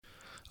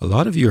A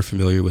lot of you are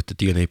familiar with the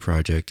DNA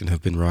Project and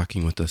have been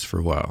rocking with us for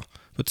a while,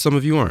 but some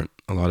of you aren't.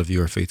 A lot of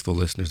you are faithful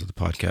listeners of the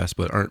podcast,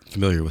 but aren't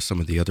familiar with some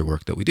of the other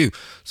work that we do.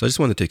 So I just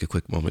want to take a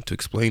quick moment to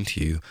explain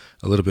to you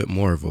a little bit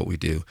more of what we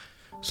do.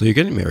 So you're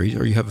getting married,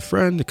 or you have a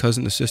friend, a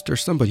cousin, a sister,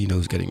 somebody you know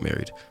is getting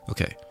married.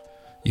 Okay.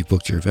 You've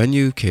booked your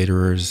venue,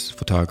 caterers,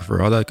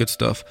 photographer, all that good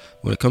stuff.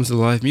 When it comes to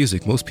live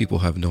music, most people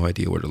have no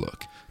idea where to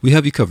look. We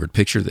have you covered.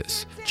 Picture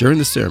this. During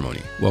the ceremony,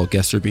 while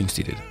guests are being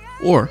seated,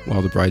 or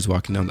while the bride's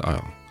walking down the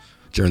aisle.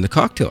 During the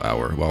cocktail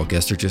hour, while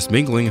guests are just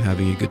mingling and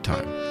having a good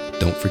time.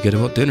 Don't forget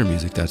about dinner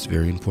music. That's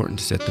very important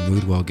to set the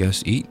mood while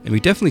guests eat. And we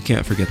definitely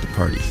can't forget the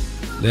party.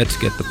 Let's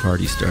get the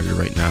party started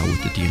right now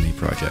with the DNA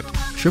Project.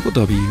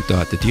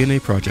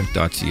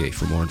 www.thednaproject.ca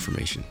for more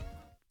information.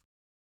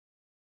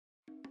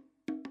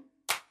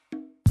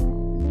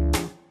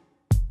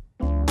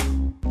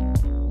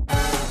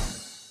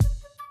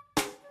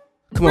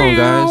 Come on,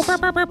 guys.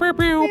 That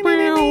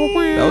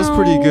was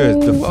pretty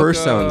good. The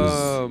first sound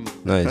was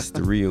nice.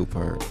 The Rio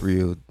part.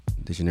 Rio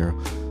de Janeiro.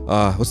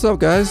 What's up,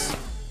 guys?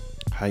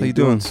 How you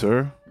doing,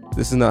 sir?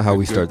 This is not how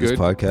we start this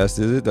podcast,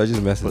 is it? Did I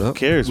just mess it up? Who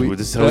cares?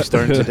 This is how we're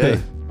starting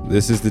today.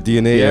 This is the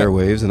DNA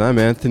Airwaves, and I'm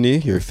Anthony,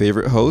 your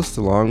favorite host.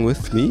 Along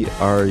with me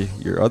are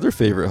your other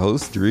favorite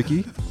hosts,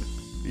 Driki.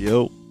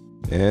 Yo.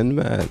 And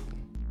Matt.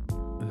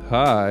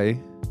 Hi.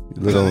 A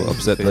little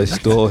upset that I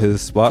stole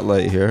his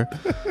spotlight here.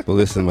 But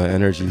listen, my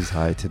energy's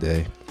high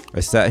today.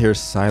 I sat here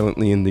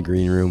silently in the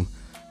green room,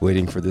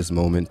 waiting for this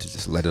moment to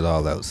just let it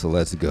all out. So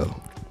let's go.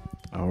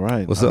 All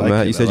right. What's up,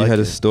 Matt? You said you had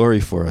a story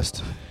for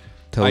us.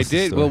 Tell us I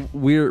did. Well,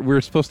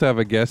 we're supposed to have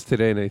a guest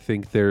today, and I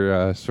think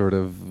they're sort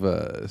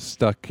of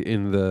stuck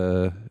in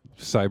the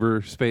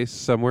cyberspace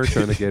somewhere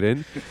trying to get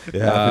in.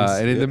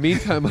 And in the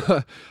meantime,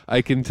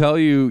 I can tell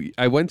you,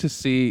 I went to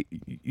see,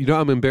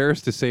 I'm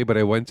embarrassed to say, but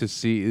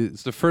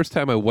it's the first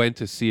time I went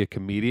to see a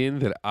comedian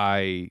that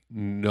I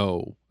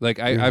know. Like,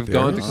 I've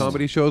gone to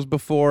comedy shows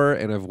before,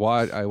 and I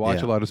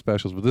watch a lot of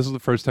specials, but this is the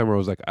first time where I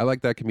was like, I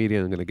like that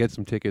comedian, I'm going to get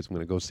some tickets, I'm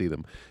going to go see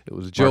them. It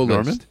was Joe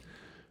List.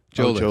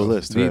 Joe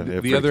List.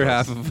 The other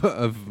half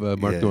of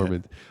Mark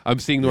Normand. I'm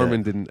seeing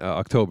Normand in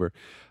October.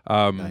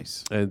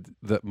 Nice. And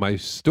my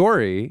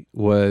story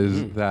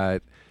was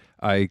that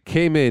I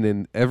came in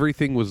and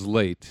everything was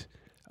late.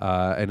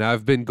 And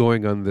I've been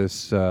going on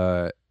this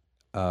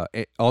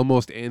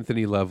almost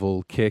Anthony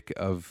level kick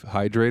of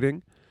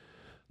hydrating.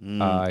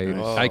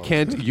 I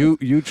can't.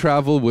 You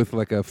travel with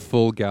like a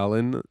full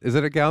gallon. Is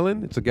it a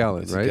gallon? It's a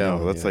gallon, right?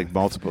 That's like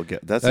multiple.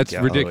 That's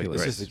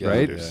ridiculous,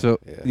 right? Yeah. So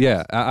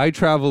I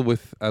travel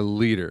with a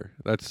liter.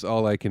 That's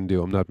all I can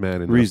do. I'm not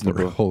man enough reasonable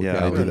for a whole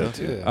gallon. I do that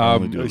too. I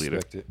only do a liter.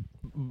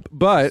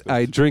 But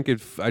I drink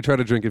it. I try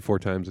to drink it 4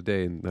 times a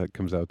day, and that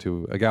comes out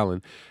to a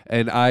gallon.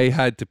 And I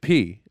had to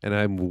pee, and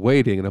I'm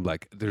waiting, and I'm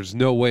like, "There's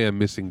no way I'm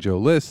missing Joe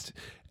List."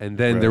 And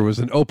then there was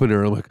an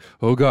opener. I'm like,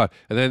 "Oh God!"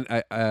 And then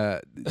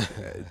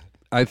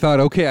I thought,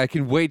 okay, I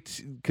can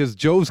wait because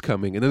Joe's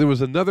coming. And then there was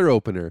another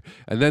opener.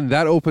 And then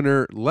that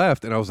opener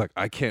left. And I was like,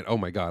 I can't. Oh,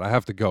 my God, I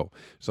have to go.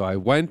 So I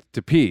went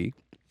to pee.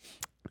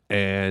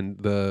 And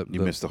the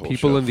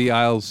people in the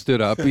aisle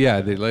stood up. Yeah,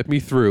 they let me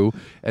through.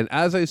 And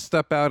as I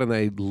step out and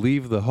I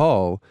leave the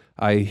hall,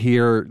 I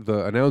hear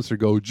the announcer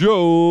go,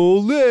 Joe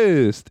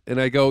List.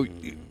 And I go,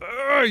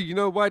 you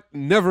know what?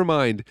 Never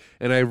mind.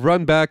 And I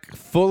run back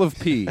full of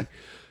pee.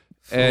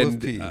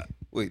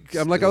 Wait,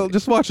 I'm like, I'll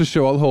just watch the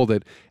show. I'll hold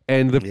it.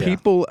 And the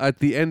people at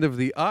the end of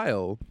the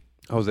aisle,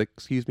 I was like,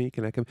 excuse me,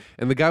 can I come?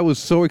 And the guy was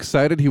so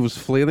excited. He was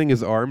flailing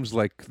his arms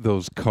like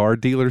those car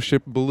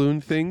dealership balloon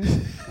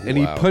things. And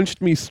he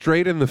punched me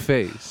straight in the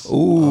face.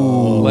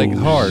 Ooh. Like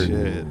hard.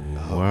 Shit.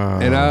 Wow.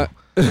 And I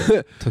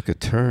took a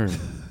turn.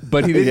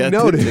 But he didn't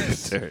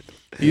notice.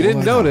 He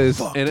didn't notice.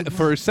 And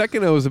for a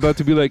second, I was about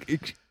to be like,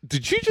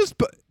 did you just...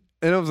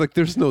 And I was like,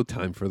 there's no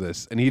time for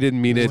this. And he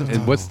didn't mean it.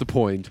 And what's the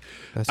point?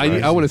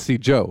 I want to see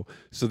Joe.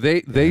 So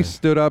they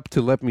stood up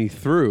to let me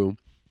through.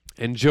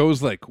 And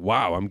Joe's like,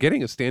 wow, I'm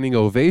getting a standing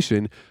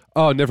ovation.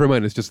 Oh, never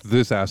mind. It's just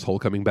this asshole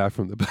coming back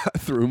from the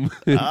bathroom.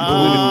 And pointed me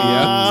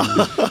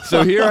out.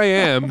 So here I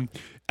am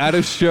at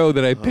a show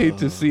that I paid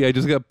to see. I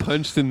just got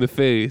punched in the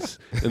face.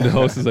 And the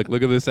host is like,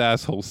 look at this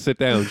asshole. Sit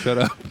down. Shut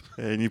up.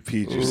 And you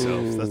peed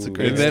yourself. That's a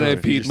great And then story. I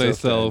peed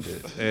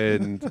myself.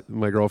 And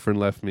my girlfriend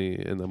left me.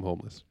 And I'm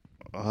homeless.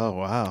 Oh,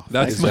 wow.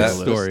 That's my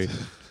story.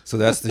 So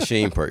that's the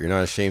shame part. You're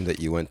not ashamed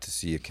that you went to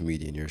see a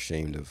comedian. You're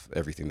ashamed of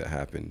everything that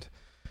happened.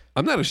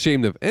 I'm not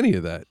ashamed of any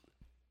of that.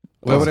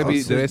 Why would I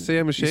be? Did I say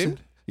I'm ashamed?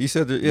 You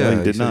said that, No, you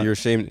you did said not. you're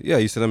ashamed. Yeah,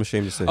 you said I'm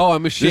ashamed to say. Oh,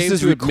 I'm ashamed This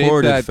is to admit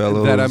recorded,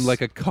 fellows. that I'm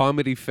like a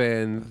comedy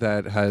fan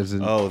that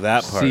hasn't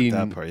that part. seen...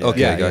 That part. Yeah.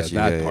 Okay, Yeah, I got you.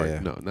 that Yeah, part. yeah.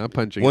 No, not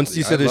punching. Once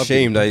you said I love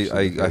ashamed, being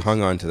punched. I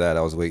hung on to that.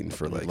 I was waiting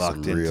for like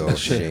Locked some into real the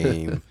shit.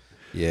 shame.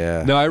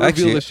 Yeah. No, I revealed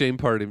Actually, the shame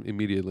part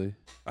immediately.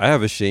 I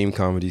have a shame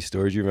comedy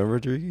story. Do you remember,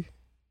 Driggy?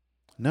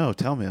 No,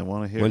 tell me. I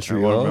want to hear.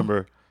 Montreal? I want to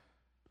remember.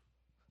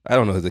 I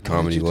don't know who the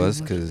comedy did you do was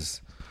in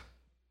because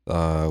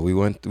we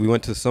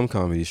went to some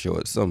comedy show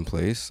at some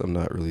place. I'm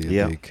not really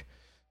a big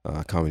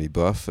comedy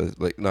buff,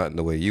 like not in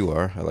the way you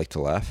are. I like to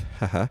laugh,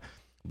 haha.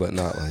 but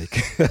not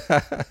like.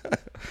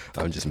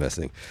 I'm just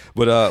messing.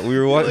 But we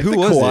were Like who the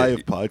was Kawhi it?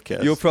 of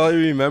podcasts. You'll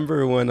probably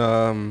remember when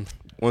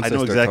once I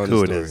know start exactly telling who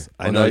the it story. is.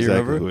 Oh, I now know you exactly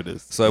remember? who it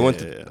is. So I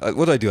went. Yeah.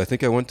 What did I do? I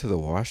think I went to the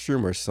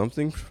washroom or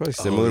something, probably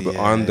similar. But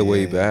yeah, on the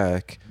way yeah.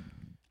 back,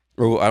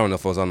 or I don't know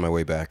if I was on my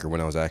way back or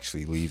when I was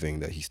actually leaving,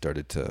 that he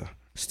started to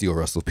steal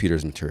Russell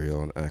Peters'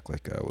 material and act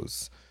like I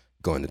was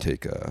going to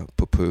take a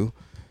poo-poo.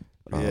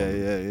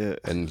 Yeah.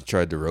 And he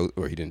tried to roast,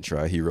 or he didn't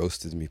try. He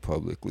roasted me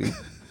publicly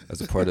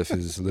as a part of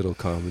his little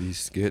comedy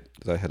skit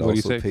that I had What'd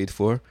he also say? paid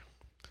for.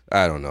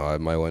 I don't know.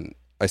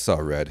 I saw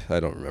red. I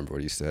don't remember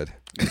what he said.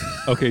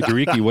 Okay,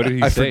 Dariki, what did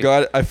he I say?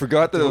 forgot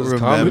that it Don't was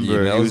comedy. remember.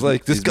 And I He was was-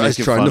 like, this he's guy's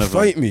making trying fun to of him.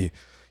 fight me.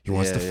 He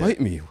wants Yeah, to yeah.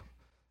 fight me.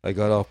 I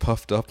got all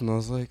puffed up and I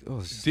was like, oh,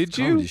 it's just a Did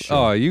comedy you? show.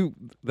 Oh,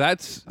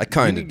 that's. I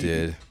kind of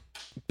did.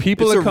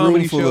 People It's at a room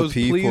comedy full of shows,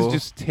 please people.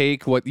 just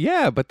take what.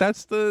 Yeah, but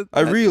that's the. I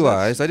that's-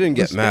 realized I didn't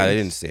get the mad. I space.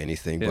 didn't say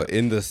anything. Yeah. But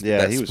in the Yeah,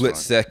 that he was split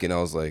fine. second,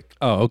 I was like,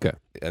 Oh, okay.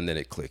 and then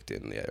it clicked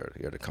in. Yeah,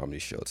 you're at a comedy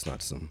show. It's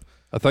not some.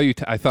 I thought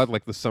I thought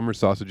like the summer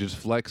sausages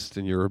flexed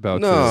and you were about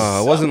No,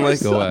 to it wasn't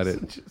like go at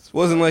it. It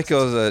wasn't like I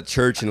was at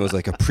church and it was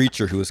like a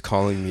preacher who was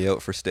calling me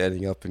out for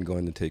standing up and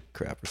going to take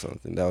crap or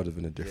something. That would have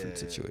been a different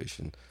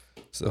situation.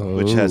 So,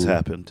 Which has Oh.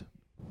 happened.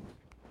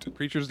 Do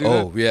preachers do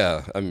oh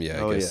yeah, I mean,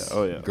 Oh, I yeah. guess.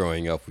 Oh, yeah.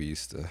 Growing up, we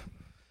used to.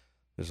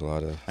 There's a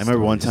lot of. I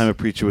remember one stories. time a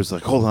preacher was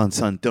like, "Hold on,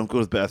 son, don't go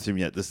to the bathroom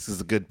yet. This is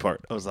the good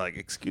part." I was like,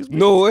 "Excuse me."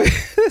 No way.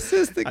 This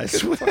is the I good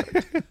swear.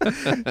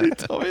 part. They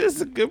told me this is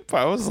the good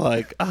part. I was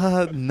like,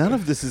 none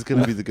of this is going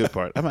to be the good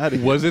part. I'm out of that?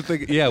 here. Was it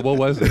the? Yeah, what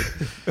was it?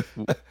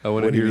 I want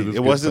What to do you hear mean? this.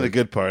 It wasn't a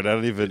good part. I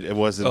don't even. It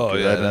wasn't. Oh,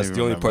 good. yeah, I don't that's even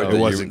the only remember. part It that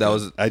you- wasn't that good.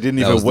 was- I didn't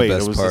that even was the wait.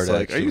 best It was part, just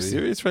like, "Are you actually.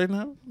 serious right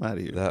now?" I'm out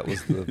of here. That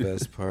was the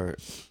best part.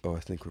 Oh, I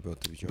think we're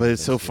about to be. But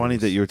it's so funny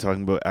that you were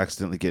talking about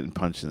accidentally getting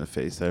punched in the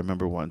face. I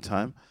remember one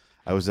time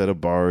I was at a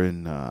bar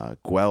in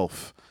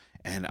Guelph,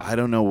 and I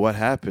don't know what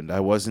happened. I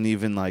wasn't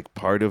even like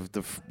part of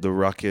the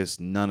ruckus,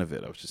 none of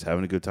it. I was just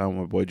having a good time with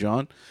my boy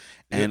John,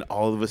 and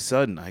all of a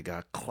sudden I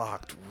got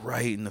clocked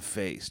right in the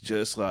face,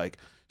 just like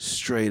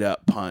straight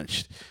up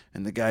punched.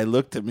 And the guy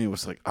looked at me and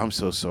was like, "I'm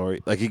so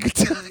sorry." Like he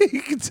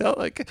could tell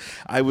like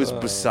I was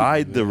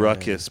beside the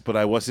ruckus, but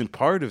I wasn't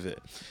part of it.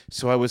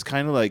 So I was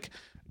kind of like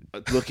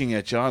looking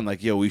at John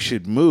like, "Yo, we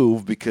should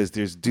move because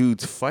there's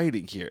dudes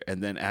fighting here."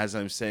 And then as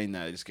I'm saying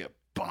that, I just get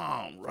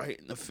bomb right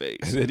in the face.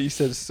 And then he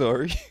said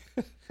sorry.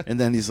 And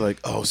then he's like,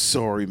 "Oh,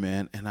 sorry,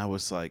 man." And I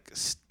was like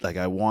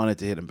I wanted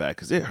to hit him back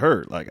because it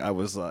hurt. Like I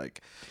was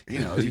like, you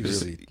know, you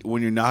just, Really?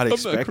 when you're not not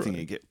expecting crying.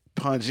 it, get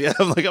punched. Yeah,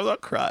 I'm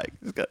not crying.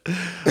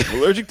 I'm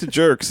allergic to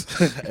jerks.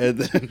 And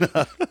then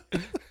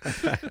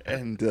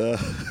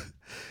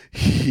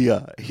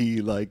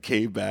he like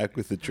came back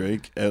with a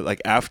drink, and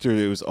like after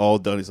it was all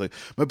done, he's like,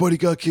 "My buddy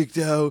got kicked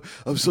out.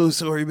 I'm so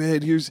sorry,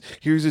 man.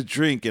 Here's a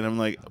drink." And I'm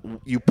like,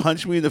 "You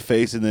punch me in the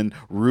face and then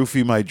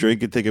roofie my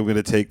drink and think I'm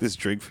gonna take this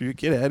drink from you?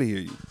 Get out of here,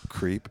 you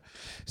creep."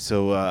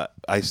 So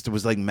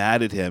was like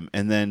mad at him,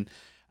 and then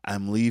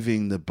I'm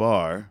leaving the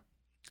bar,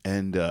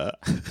 and So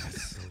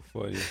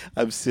funny.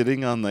 I'm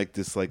sitting on like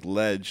this like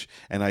ledge,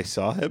 and I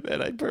saw him,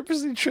 and I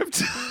purposely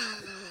tripped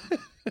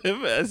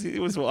him as he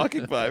was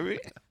walking by me.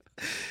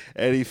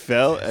 And he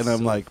fell, and I'm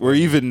so like, "We're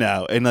even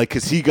now." And like,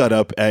 cause he got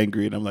up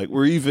angry, and I'm like,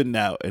 "We're even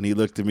now." And he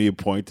looked at me and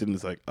pointed, and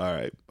was like, "All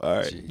right."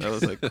 Jeez. I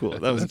was like, "Cool.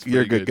 That was That's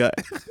you're a pretty good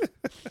good.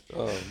 guy."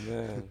 Oh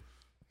man.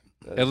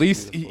 That's At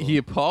least beautiful. he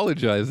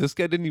apologized. This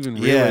guy didn't even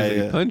Yeah, realize that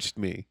yeah. he punched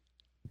me.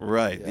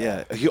 Right?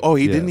 Yeah. Yeah. He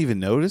Yeah. didn't even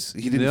notice.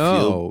 He didn't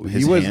No, feel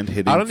his he was. hand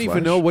hitting. I don't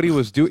even know flesh? what he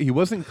was doing. He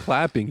wasn't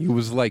clapping. He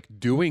was like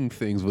doing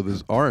things with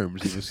his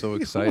arms. He was so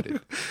excited.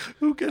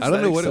 Who gets I don't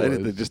that know what it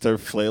excited? was. They just start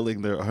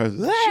flailing their arms.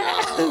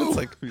 It's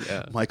like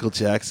Yeah. Michael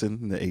Jackson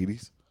in the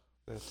 '80s.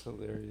 That's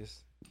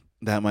hilarious.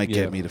 That might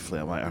Yeah. get me to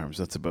flail my arms.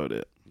 That's about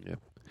it.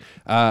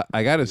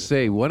 I gotta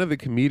say, one of the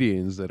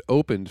comedians that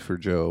opened for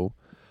Joe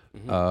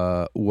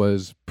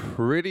was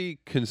pretty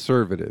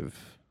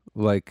conservative,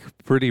 like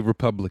pretty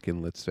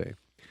Republican, let's say.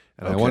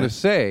 And I want to Okay.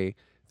 say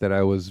that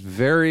I was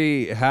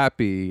very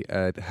happy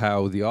at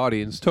how the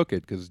audience took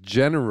it, because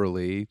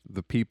generally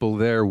the people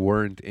there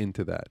weren't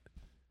into that.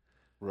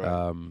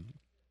 Right.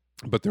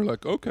 But they're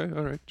like, okay,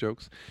 all right,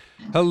 jokes.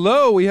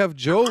 Hello, we have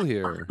Joel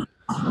here.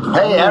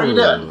 Hey, how you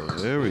doing?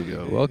 There we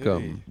go.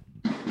 Welcome.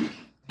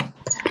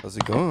 How's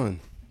it going?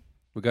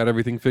 We got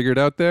everything figured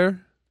out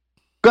there?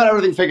 Got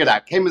everything figured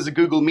out. Came as a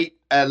Google Meet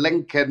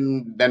link,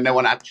 and then no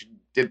one actually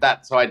did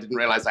that, so I didn't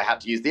realize I had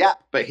to use the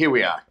app. But here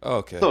we are, Oh,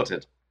 okay.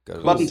 sorted. Got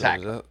it Button all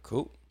sorted tag. out.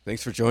 Cool.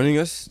 Thanks for joining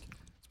us.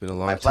 It's been a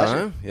long My pleasure.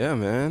 time. Yeah,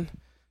 man.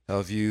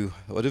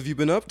 What have you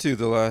been up to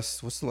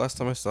what's the last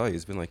time I saw you?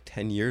 It's been like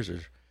 10 years or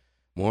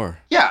more.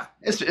 Yeah,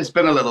 it's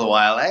been a little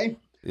while, eh?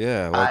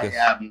 Yeah. Well, I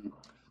guess.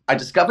 I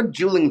discovered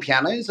dueling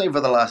pianos over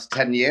the last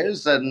 10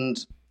 years, and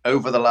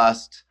over the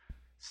last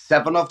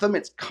 7 of them,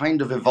 it's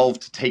kind of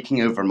evolved to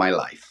taking over my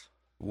life.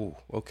 Ooh,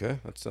 okay.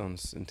 That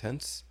sounds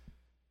intense.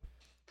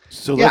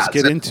 So Yeah, let's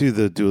get so- into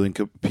the dueling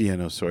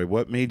piano story.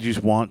 What made you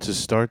want to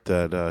start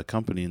that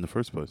company in the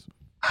first place?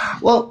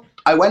 Well,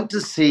 I went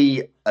to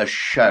see a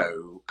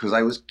show because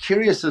I was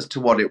curious as to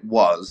what it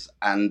was.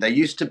 And there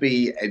used to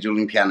be a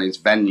dueling pianos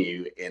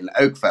venue in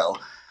Oakville.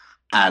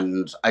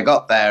 And I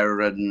got there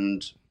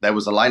and there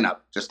was a lineup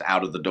just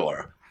out of the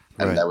door.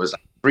 And there was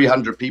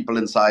 300 people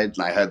inside,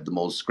 and I heard them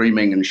all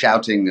screaming and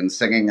shouting and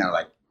singing. And I'm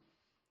like,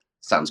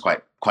 sounds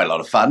quite a lot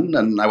of fun.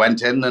 And I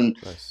went in, and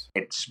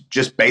it's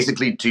just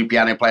basically two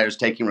piano players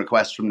taking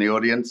requests from the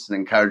audience and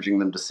encouraging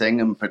them to sing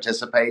and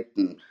participate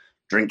and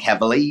drink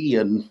heavily.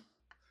 And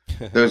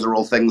those are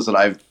all things that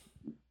I'm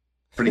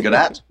pretty good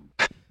at.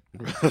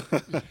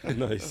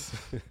 Nice.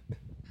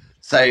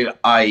 So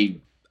I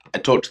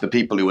talked to the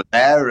people who were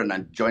there, and I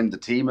joined the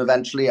team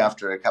eventually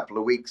after a couple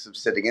of weeks of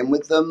sitting in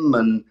with them.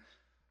 And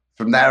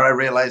from there, I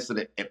realized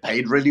that it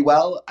paid really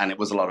well, and it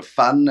was a lot of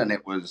fun, and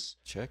it was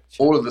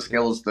all of the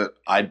skills that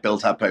I'd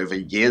built up over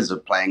years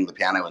of playing the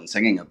piano and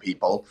singing at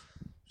people.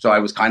 So I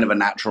was kind of a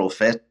natural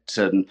fit.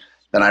 And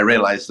then I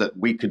realized that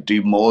we could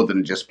do more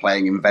than just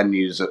playing in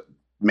venues at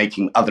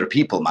making other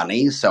people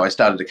money. So I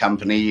started a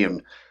company,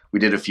 and we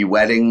did a few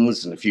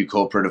weddings and a few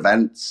corporate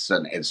events,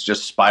 and it's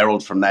just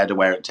spiraled from there to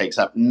where it takes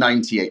up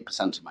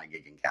 98% of my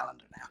gigging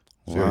calendar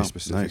now. Very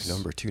specific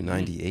number,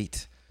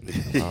 298.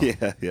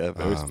 Yeah,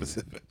 very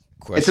specific.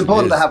 It's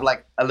important to have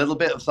like a little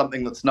bit of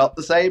something that's not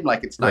the same.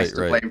 Like it's nice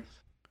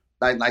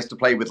to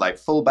play with like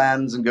full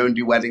bands and go and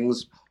do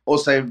weddings.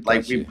 Also,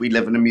 like we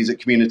live in a music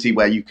community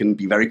where you can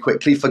be very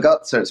quickly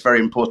forgot, so it's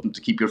very important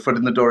to keep your foot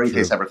in the door in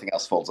case everything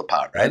else falls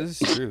apart, right? That is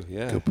true,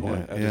 yeah. Good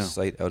point. Out of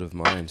sight, out of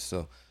mind,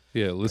 so...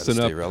 Yeah, listen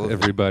up,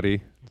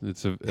 everybody.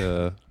 It's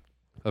a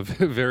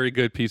very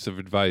good piece of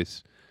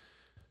advice.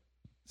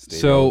 Stay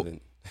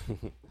relevant.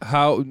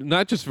 How,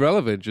 not just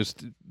relevant,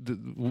 just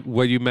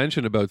what you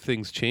mentioned about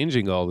things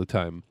changing all the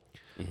time.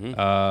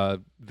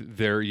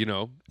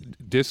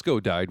 Disco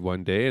died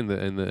one day, and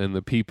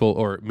the people,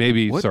 or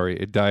maybe, sorry,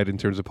 it died in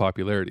terms of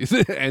popularity.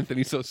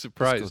 Anthony's so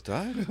surprised.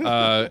 Disco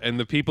died? And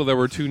the people that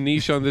were too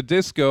niche on the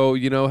disco,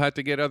 had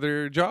to get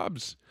other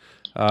jobs.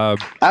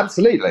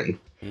 Absolutely.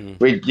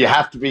 You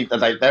have to be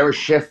like, there are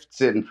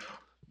shifts in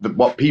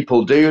what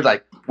people do.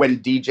 Like when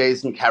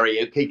DJs and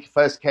karaoke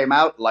first came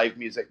out, live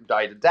music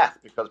died a death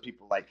because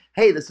people were like,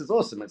 hey, this is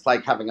awesome. It's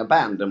like having a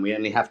band, and we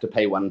only have to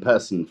pay one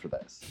person for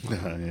this.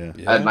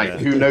 And like,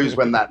 who knows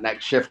when that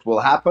next shift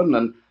will happen?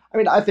 And I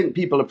mean, I think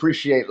people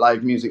appreciate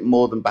live music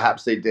more than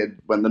perhaps they did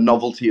when the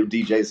novelty of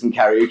DJs and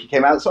karaoke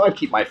came out. So I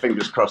keep my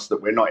fingers crossed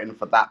that we're not in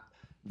for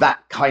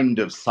that kind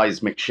of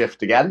seismic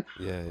shift again.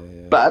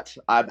 But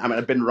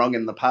I've been wrong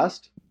in the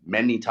past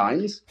many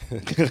times.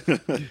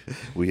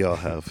 We all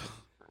have.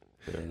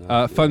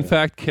 Fun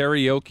fact,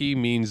 karaoke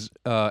means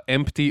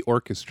empty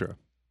orchestra.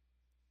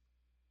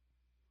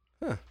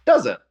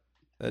 Does it?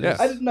 Yes.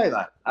 I didn't know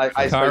that.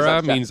 I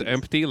Kara means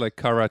empty, like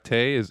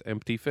karate is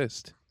empty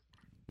fist.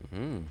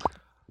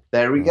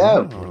 There we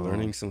go. We're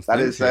learning some that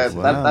things.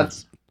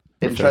 That's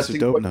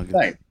interesting.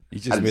 You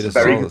just made us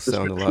all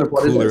sound a lot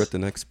cooler at the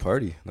next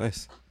party.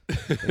 Nice.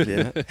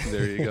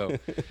 There you go.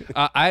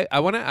 I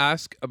want to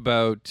ask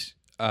about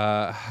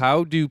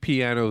how do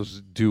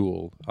pianos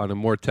duel on a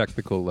more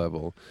technical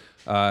level?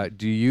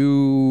 Do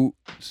you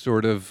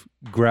sort of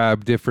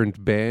grab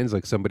different bands,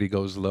 like somebody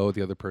goes low,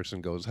 the other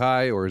person goes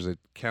high, or is it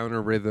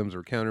counter rhythms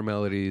or counter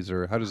melodies,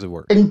 or how does it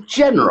work? In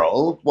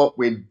general, what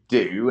we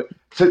do,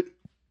 so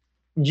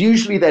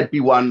usually there'd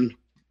be one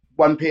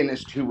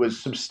pianist who was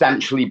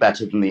substantially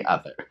better than the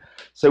other.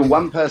 So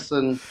one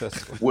person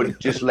would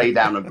just lay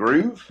down a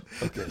groove,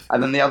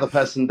 and then the other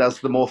person does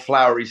the more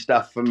flowery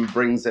stuff and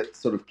brings it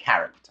sort of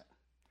character.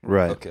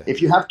 Right. Okay.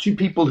 If you have two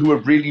people who are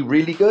really,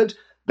 really good,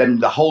 then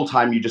the whole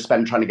time you just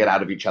spend trying to get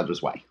out of each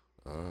other's way.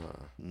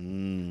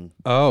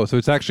 Oh, so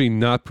it's actually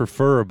not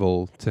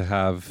preferable to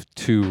have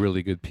two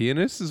really good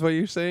pianists, is what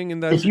you're saying in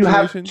that situation? If you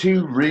have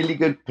two really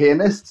good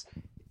pianists,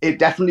 it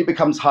definitely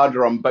becomes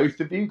harder on both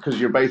of you because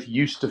you're both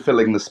used to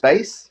filling the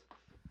space.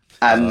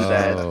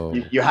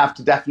 And you have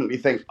to definitely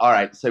think, all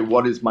right, so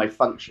what is my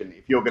function?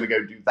 If you're going to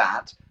go do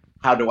that,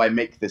 how do I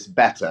make this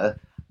better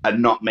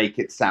and not make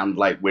it sound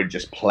like we're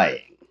just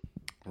playing?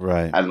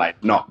 Right. And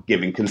like not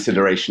giving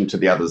consideration to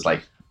the other's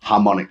like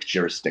harmonic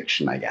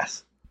jurisdiction, I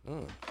guess.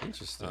 Oh,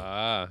 interesting.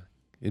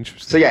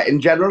 Interesting. So yeah,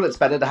 in general, it's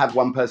better to have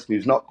one person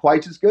who's not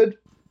quite as good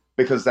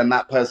because then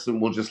that person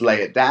will just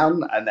lay it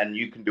down and then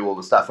you can do all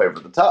the stuff over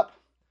the top.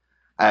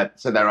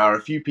 So there are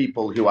a few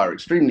people who are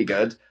extremely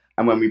good.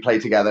 And when we play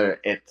together,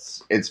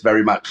 it's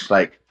very much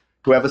like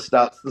whoever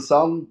starts the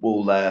song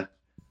will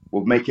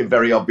make it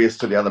very obvious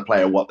to the other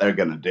player what they're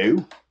going to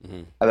do.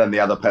 And then the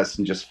other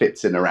person just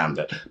fits in around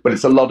it. But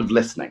it's a lot of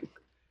listening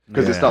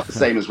because it's not the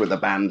same as with a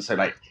band. So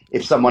like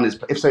if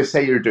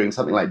say you're doing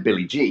something like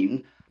Billie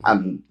Jean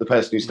and the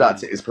person who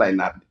starts it is playing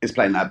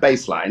that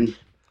bass line,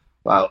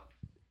 well,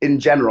 in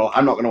general,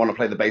 I'm not going to want to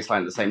play the bass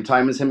line at the same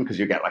time as him because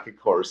you get like a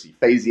chorusy,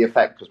 phasey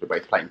effect because we're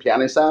both playing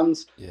piano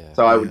sounds.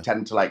 So I would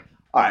tend to like,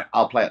 all right,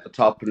 I'll play at the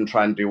top and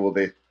try and do all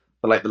the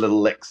little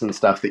licks and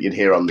stuff that you'd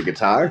hear on the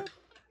guitar.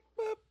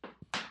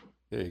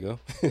 There you go.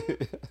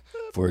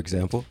 For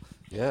example.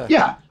 Yeah.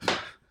 Yeah.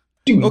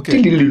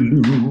 Okay.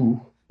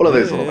 All of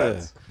those little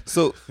bits.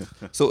 So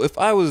if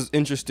I was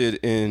interested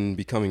in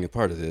becoming a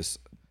part of this,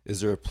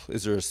 is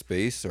there a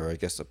space, or I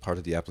guess a part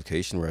of the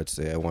application where I'd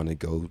say I want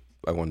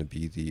to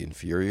be the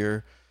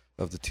inferior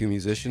of the two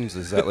musicians?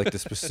 Is that like the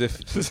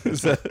specific?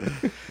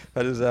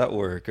 How does that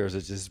work, or is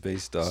it just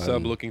based on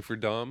sub looking for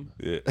Dom?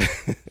 Yeah.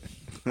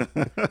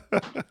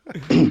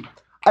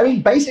 I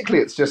mean, basically,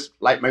 it's just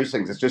like most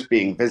things. It's just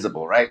being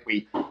visible, right?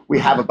 We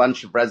have a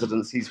bunch of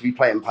residencies. We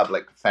play in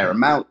public a fair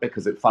amount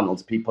because it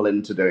funnels people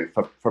into doing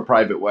for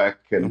private work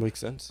and That makes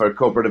sense. for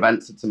corporate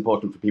events. It's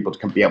important for people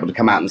to be able to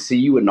come out and see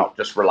you and not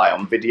just rely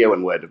on video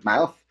and word of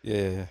mouth.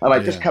 Yeah. And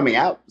like just coming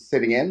out,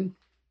 sitting in,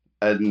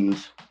 and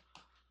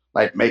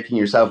like making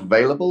yourself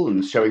available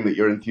and showing that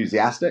you're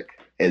enthusiastic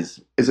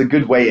is a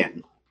good way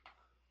in.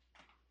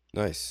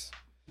 Nice.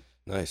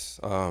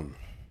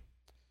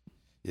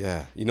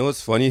 Yeah. You know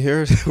what's funny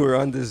here? We're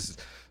on this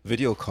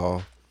video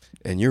call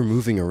and you're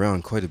moving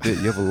around quite a bit.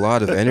 You have a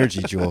lot of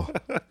energy, Joel.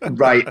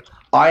 Right.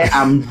 I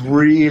am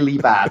really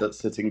bad at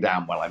sitting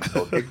down while I'm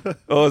talking.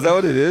 Oh, is that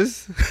what it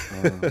is?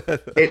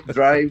 It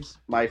drives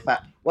my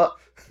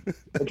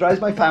it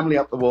drives my family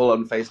up the wall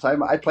on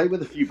FaceTime. I play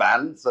with a few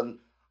bands and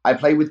I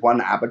play with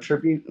one ABBA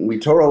tribute, and we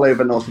tour all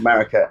over North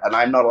America, and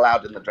I'm not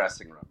allowed in the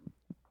dressing room.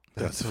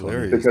 That's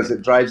hilarious. Because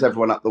it drives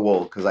everyone up the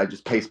wall, because I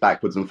just pace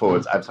backwards and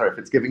forwards. I'm sorry, if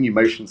it's giving you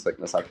motion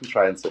sickness, I can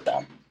try and sit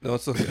down. No,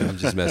 it's okay. I'm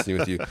just messing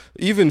with you.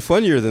 Even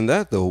funnier than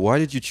that, though, why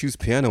did you choose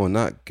piano and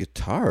not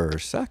guitar or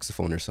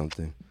saxophone or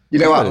something? You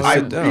know what? gotta I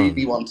sit down.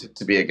 really wanted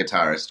to be a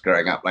guitarist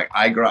growing up. Like,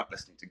 I grew up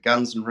listening to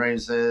Guns N'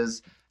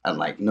 Roses and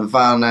like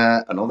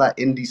Nirvana and all that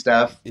indie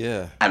stuff.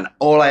 Yeah. And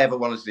all I ever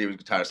wanted to do was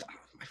guitarist.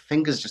 My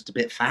finger's just a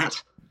bit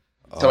fat.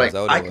 So like, is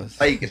that what I it can was?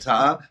 play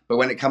guitar, but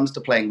when it comes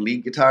to playing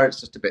lead guitar, it's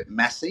just a bit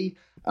messy.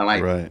 And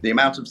like Right. the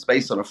amount of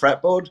space on a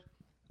fretboard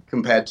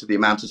compared to the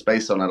amount of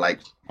space on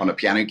a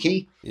piano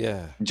key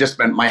Yeah. just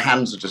meant my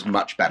hands are just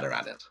much better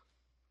at it.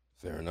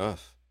 Fair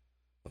enough.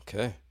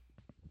 Okay.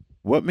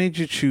 What made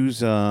you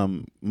choose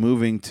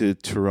moving to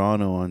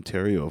Toronto,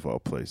 Ontario, of all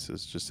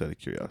places? Just out of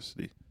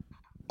curiosity.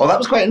 Well, that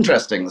was quite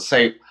interesting.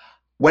 So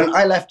when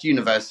I left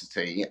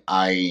university,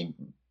 I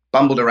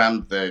bumbled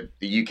around the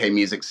UK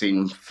music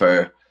scene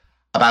for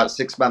about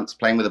 6 months,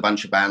 playing with a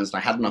bunch of bands. And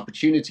I had an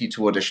opportunity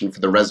to audition for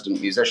the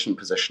resident musician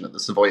position at the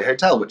Savoy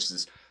Hotel, which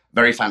is a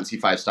very fancy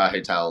 5-star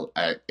hotel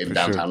in For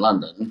downtown sure.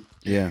 London.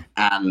 Yeah.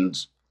 And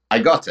I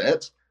got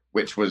it,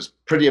 which was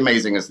pretty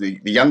amazing. As the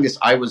youngest,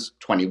 I was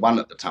 21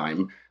 at the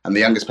time, and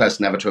the youngest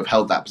person ever to have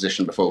held that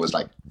position before was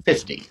like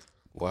 50.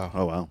 Wow.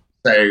 Oh, wow.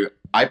 So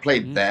I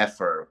played there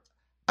for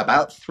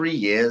about 3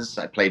 years.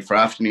 I played for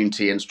afternoon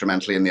tea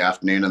instrumentally in the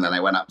afternoon, and then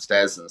I went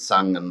upstairs and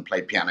sung and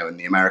played piano in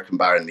the American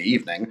bar in the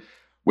evening,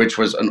 which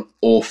was an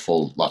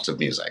awful lot of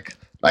music.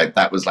 Like,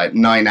 that was like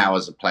 9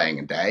 hours of playing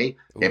a day.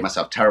 Gave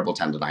myself terrible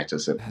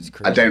tendonitis. That's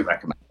crazy. I don't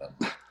recommend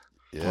it.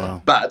 Yeah.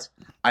 Wow. But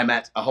I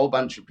met a whole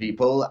bunch of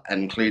people,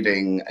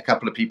 including a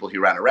couple of people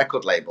who ran a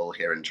record label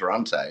here in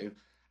Toronto.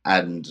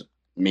 And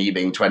me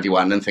being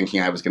 21 and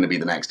thinking I was going to be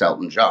the next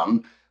Elton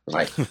John, was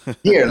like,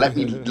 here, let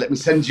me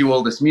send you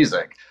all this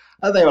music.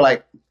 And they were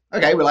like,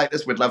 okay, we like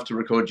this. We'd love to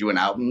record you an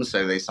album.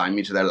 So they signed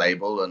me to their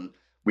label, and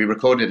we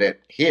recorded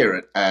it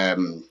here at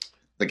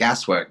the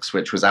Gasworks,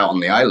 which was out on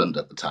the island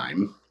at the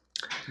time.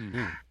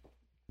 Mm-hmm.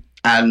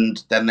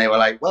 And then they were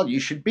like, well, you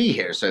should be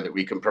here so that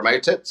we can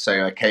promote it.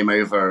 So I came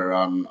over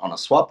on a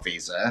swap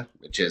visa,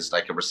 which is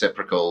like a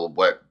reciprocal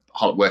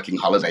working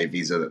holiday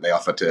visa that they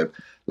offer to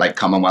like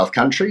Commonwealth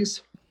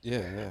countries.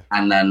 Yeah.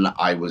 And then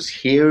I was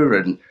here,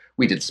 and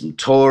we did some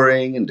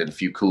touring and did a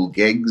few cool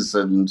gigs.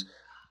 And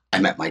I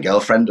met my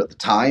girlfriend at the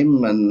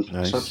time, and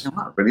Nice. so you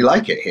know, I really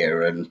like it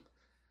here. And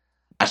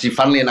actually,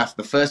 funnily enough,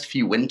 the first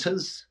few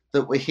winters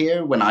that were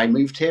here when I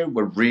moved here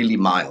were really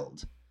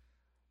mild.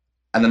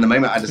 And then the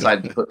moment I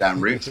decided to put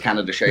down roots,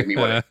 Canada showed me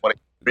what it can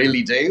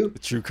really do. The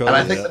true And color.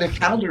 I think that if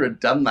Canada had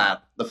done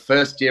that the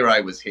first year I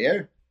was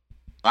here,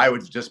 I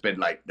would have just been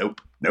like, nope.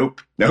 Yeah.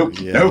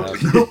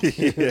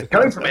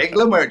 Coming from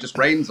England where it just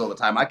rains all the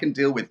time, I can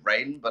deal with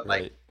rain, but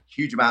like Right.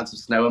 huge amounts of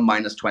snow and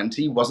minus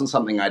 20 wasn't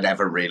something I'd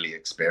ever really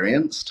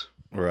experienced.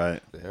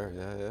 Right. There,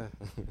 yeah.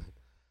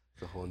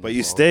 The whole But new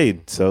you ball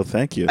stayed, so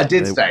thank you. I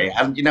did stay,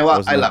 and you know what?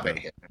 wasn't I that love bad.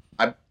 it here.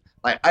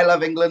 I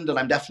love England, and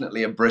I'm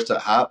definitely a Brit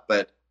at heart,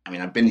 but I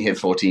mean, I've been here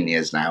 14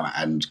 years now,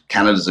 and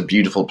Canada's a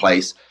beautiful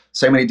place.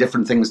 So many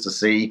different things to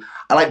see.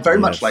 I like very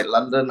much Yes. like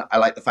London. I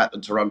like the fact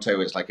that Toronto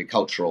is like a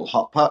cultural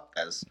hot pot.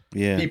 There's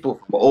Yeah. people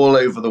from all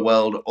over the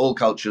world, all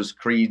cultures,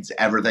 creeds,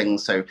 everything.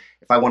 So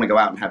if I want to go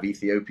out and have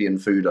Ethiopian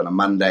food on a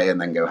Monday and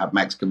then go have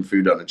Mexican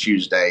food on a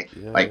Tuesday,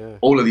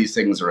 all of these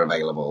things are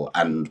available.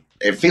 And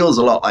it feels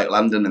a lot like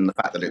London in the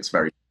fact that it's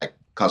very like,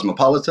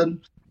 cosmopolitan.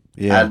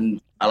 Yeah.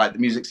 And I like the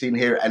music scene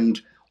here.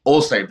 And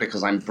also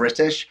because I'm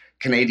British,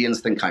 Canadians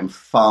think I'm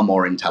far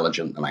more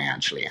intelligent than I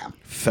actually am.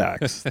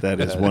 Facts. That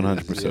is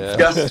 100%. Yeah.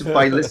 Just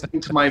by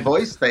listening to my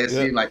voice, they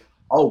assume like,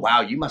 oh,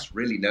 wow, you must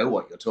really know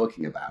what you're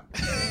talking about.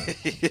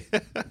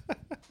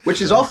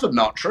 Which is often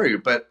not true,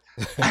 but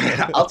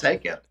I'll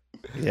take it.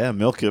 Yeah,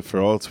 milk it for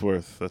all it's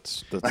worth.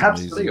 That's amazing.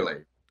 Absolutely.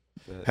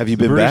 Have you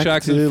The been British back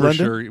accent to for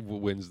London? sure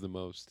wins the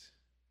most.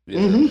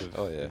 Mhm.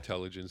 Of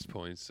intelligence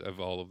points of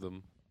all of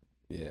them.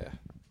 Yeah.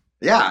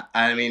 Yeah,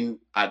 I mean,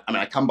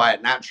 I come by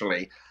it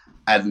naturally,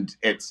 and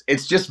it's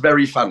just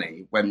very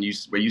funny when you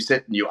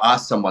sit and you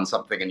ask someone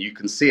something and you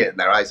can see it in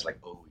their eyes, like,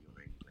 oh,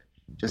 you're English.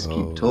 Just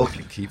keep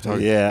talking. Keep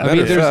talking. Yeah. I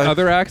mean, there's fact-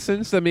 other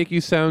accents that make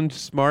you sound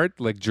smart,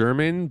 like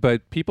German,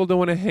 but people don't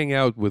want to hang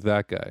out with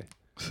that guy.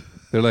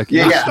 They're like,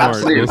 Yeah, you're yeah, smart.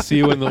 absolutely. We'll see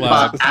you in the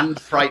lab. And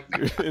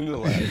frightening. In the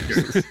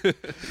lab.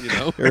 You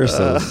know? You're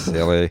so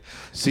silly.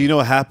 So you know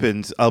what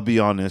happens? I'll be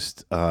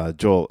honest,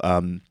 Joel.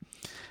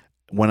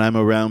 When I'm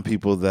around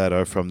people that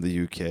are from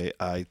the UK,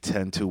 I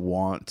tend to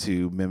want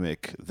to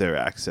mimic their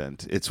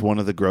accent. It's one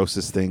of the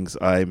grossest things.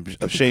 I'm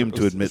ashamed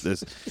to admit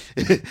this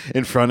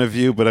in front of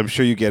you, but I'm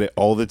sure you get it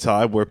all the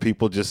time where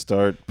people just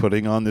start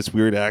putting on this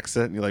weird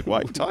accent and you're like, why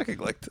are you talking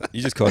like that?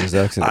 You just called his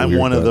accent. I'm weird,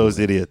 one of by the those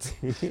way. idiots.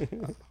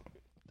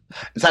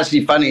 It's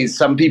actually funny.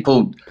 Some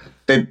people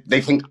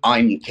they think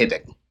I'm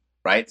kidding,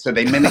 right? So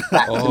they mimic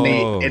that to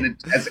me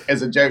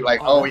as a joke,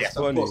 like, "Oh yes,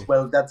 funny. of course.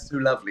 Well, that's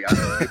too lovely. I'm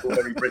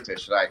very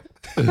British, right?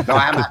 No,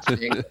 I am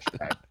actually English."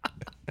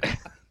 Right?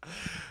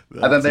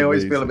 And then they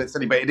always feel a bit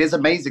silly, but it is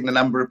amazing the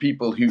number of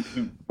people who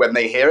when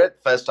they hear it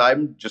first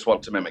time, just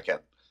want to mimic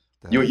it.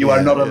 You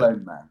are not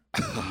alone there.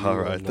 All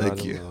right, Not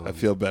thank you. alone. I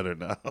feel better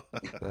now.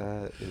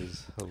 That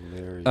is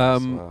hilarious.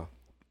 Um,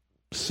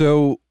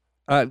 So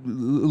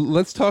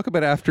let's talk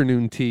about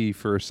afternoon tea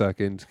for a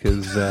second,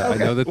 because I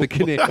know that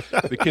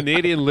the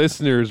Canadian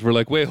listeners were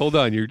like, "Wait, hold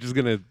on, you're just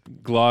gonna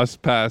gloss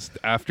past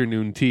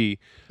afternoon tea."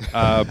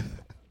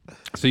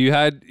 So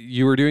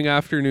you were doing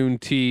afternoon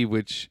tea,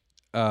 which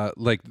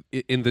like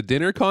in the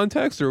dinner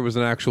context, or it was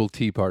an actual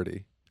tea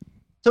party?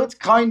 So it's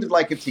kind of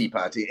like a tea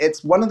party.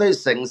 It's one of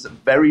those things that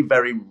very,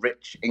 very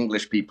rich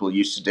English people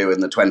used to do in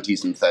the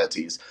 20s and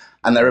 30s.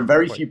 And there are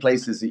very few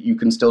places that you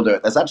can still do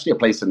it. There's actually a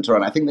place in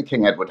Toronto. I think the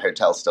King Edward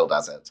Hotel still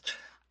does it.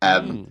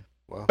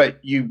 Wow. But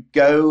you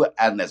go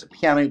and there's a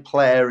piano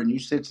player and you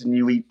sit and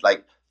you eat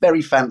like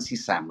very fancy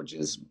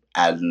sandwiches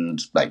and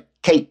like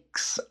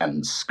cakes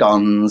and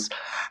scones,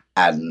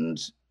 and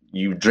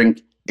you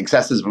drink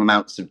excessive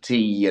amounts of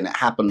tea, and it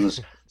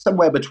happens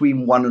somewhere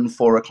between 1 and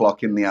 4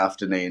 o'clock in the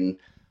afternoon.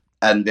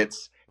 And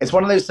it's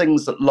one of those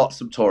things that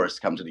lots of tourists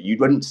come to do. You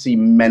wouldn't see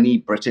many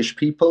British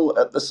people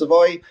at the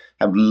Savoy.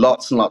 Have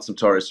lots and lots of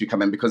tourists who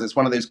come in because it's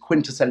one of those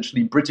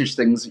quintessentially British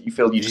things that you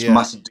feel you just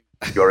must do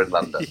if you're in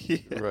London.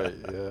 Right,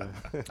 yeah.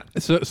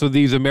 So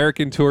these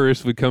American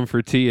tourists would come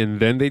for tea, and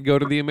then they'd go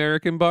to the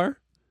American bar.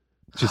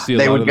 Just see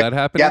a lot of that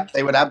happening. Yeah,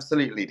 they would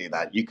absolutely do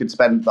that. You could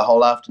spend the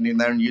whole afternoon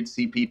there, and you'd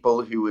see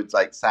people who would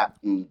like sat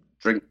and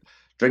drink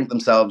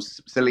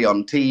themselves silly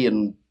on tea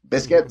and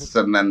biscuits,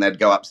 and then they'd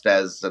go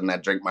upstairs and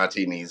they'd drink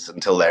martinis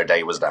until their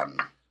day was done.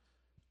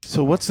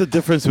 So what's the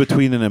difference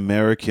between an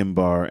American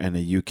bar and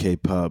a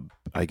UK pub?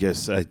 I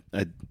guess I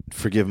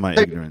forgive my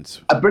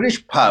ignorance. A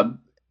British pub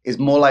is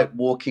more like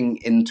walking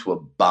into a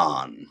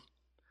barn.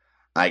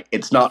 Like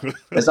it's not.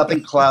 There's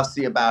nothing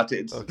classy about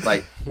it. It's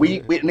like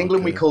we in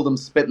England we call them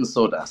spit and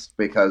sawdust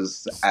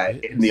because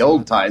in the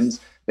old times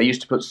they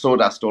used to put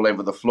sawdust all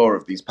over the floor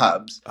of these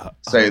pubs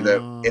so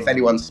that if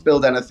anyone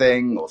spilled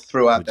anything or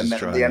threw up, then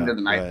at the end of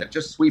the night they'd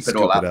just sweep it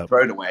all up,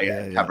 throw it away,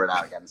 and cover it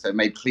out again. So it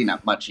made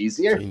cleanup much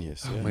easier.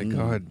 Genius. Oh my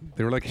God,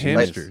 they were like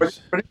hamsters.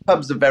 British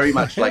pubs are very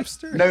much like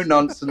no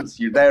nonsense.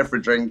 You're there for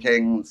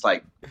drinking. It's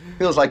like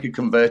feels like a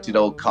converted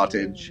old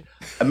cottage.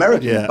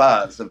 American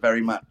bars are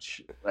very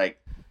much like.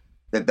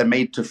 They're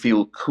made to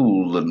feel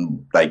cool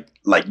and like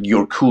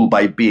you're cool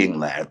by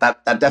being there.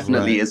 That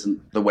definitely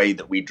isn't the way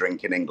that we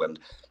drink in England.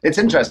 It's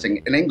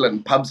interesting. In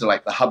England, pubs are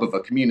like the hub of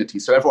a community,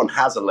 so everyone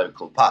has a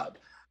local pub.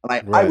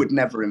 And I would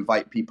never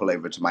invite people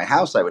over to my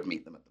house. I would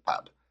meet them at the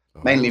pub.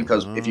 Mainly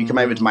because if you come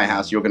over to my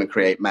house, you're going to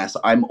create mess.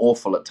 I'm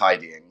awful at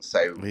tidying,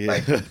 so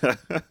like,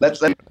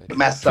 let's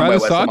mess somewhere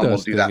where someone will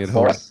do that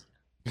for us.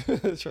 Try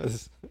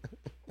this.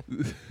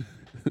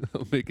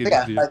 Like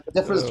the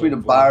difference between a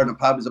bar and a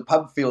pub is a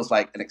pub feels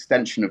like an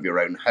extension of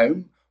your own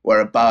home, where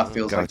a bar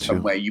feels like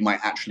somewhere you might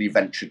actually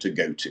venture to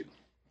go to.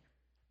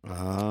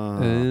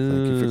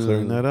 Thank you for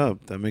clearing that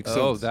up. That makes sense.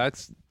 Oh,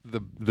 that's the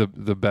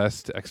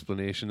best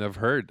explanation I've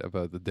heard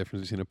about the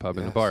difference between a pub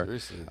and a bar.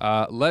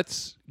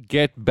 Let's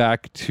get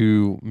back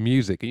to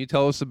music. Can you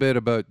tell us a bit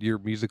about your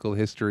musical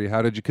history?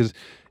 How did you? Because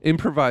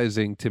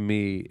improvising to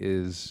me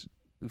is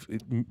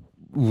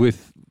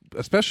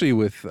especially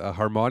with a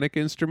harmonic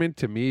instrument,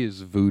 to me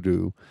is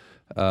voodoo.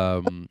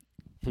 Can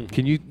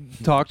you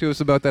talk to us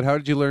about that? How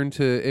did you learn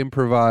to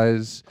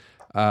improvise?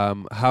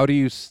 How do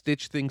you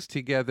stitch things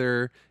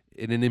together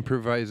in an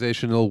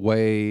improvisational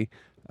way?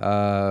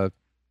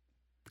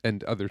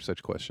 And other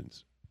such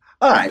questions.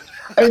 All right.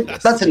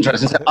 That's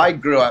interesting. So I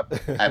grew up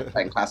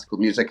playing classical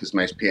music, as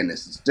most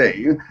pianists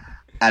do,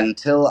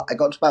 until I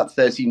got to about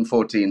 13,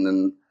 14.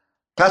 And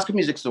classical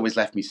music has always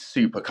left me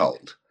super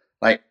cold.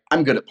 Like,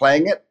 I'm good at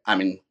playing it. I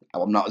mean,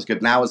 I'm not as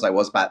good now as I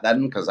was back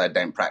then because I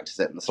don't practice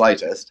it in the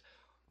slightest.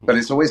 But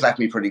it's always left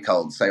me pretty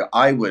cold. So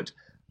I would,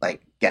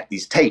 like, get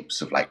these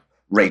tapes of, like,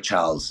 Ray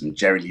Charles and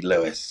Jerry Lee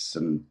Lewis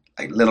and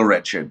like Little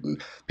Richard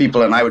and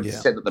people, and I would Yeah.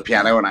 sit at the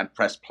piano and I'd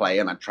press play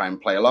and I'd try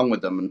and play along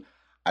with them, and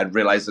I'd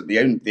realize that the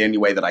only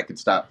way that I could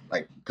start,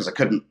 like, because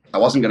I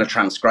wasn't going to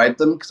transcribe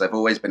them because I've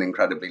always been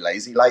incredibly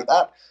lazy like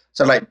that.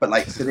 So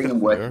but sitting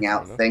and working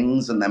out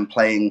things and then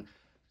playing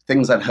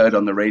things I'd heard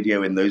on the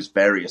radio in those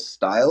various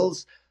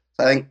styles.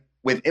 So I think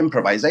with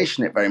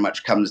improvisation, it very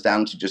much comes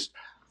down to just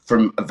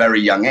from a very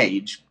young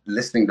age,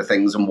 listening to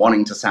things and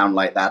wanting to sound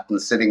like that,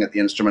 and sitting at the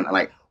instrument and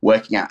like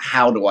working out,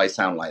 how do I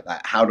sound like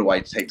that? How do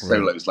I take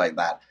solos like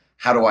that?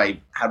 How do I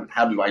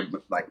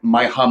like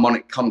my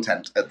harmonic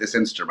content at this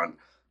instrument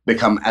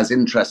become as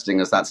interesting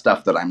as that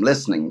stuff that I'm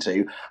listening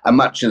to? And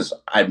much as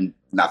I'm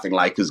nothing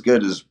like as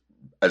good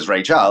as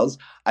Ray Charles,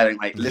 I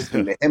think like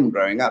listening to him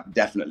growing up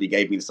definitely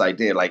gave me this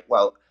idea, like,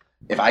 well,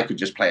 if I could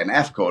just play an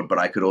F chord, but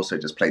I could also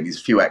just play these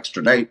few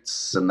extra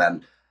notes, and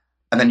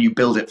then you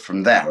build it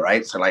from there,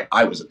 right? So like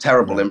I was a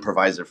terrible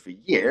improviser for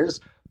years,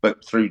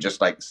 but through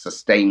just like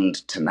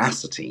sustained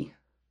tenacity,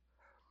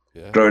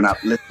 growing up,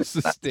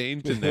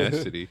 sustained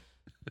tenacity.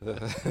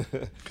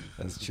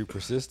 That's true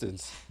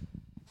persistence.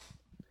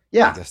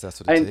 Yeah, I guess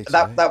that's what it takes.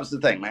 That was the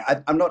thing. Like,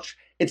 I'm not.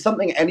 It's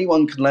something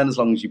anyone can learn as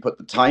long as you put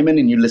the time in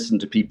and you listen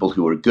to people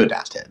who are good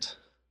at it.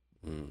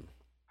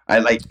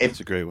 That's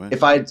a great way.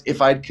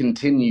 If I'd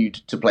continued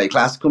to play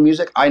classical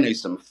music, I know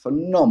some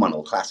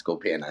phenomenal classical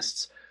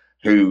pianists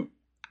who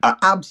are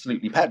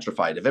absolutely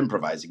petrified of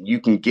improvising. You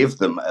can give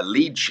them a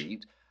lead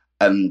sheet,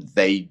 and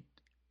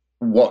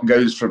what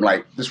goes from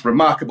like this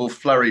remarkable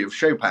flurry of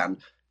Chopin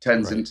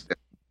turns into this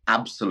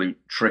absolute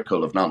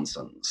trickle of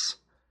nonsense.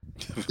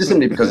 Just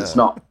simply because it's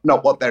not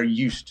what they're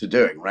used to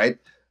doing, right?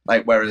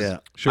 Like, whereas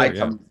I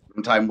come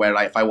from a time where,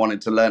 like, if I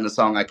wanted to learn a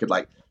song, I could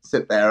like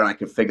sit there and I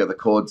could figure the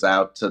chords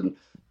out, and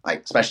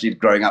like, especially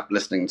growing up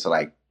listening to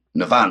like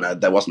Nirvana,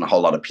 there wasn't a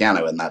whole lot of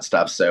piano in that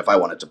stuff. So if I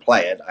wanted to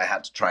play it, I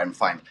had to try and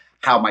find,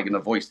 how am I going to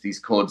voice these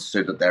chords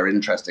so that they're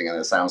interesting and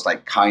it sounds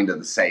like kind of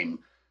the same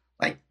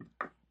like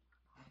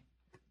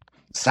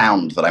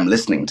sound that I'm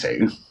listening to.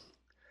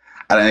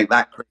 And I think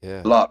that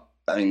creates a lot.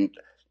 I mean,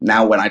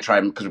 now when I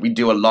try, because we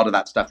do a lot of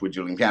that stuff with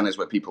dueling pianos,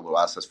 where people will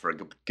ask us for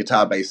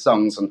guitar-based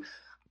songs, and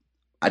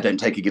I don't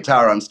take a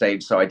guitar on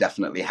stage, so I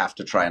definitely have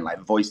to try and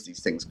like voice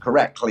these things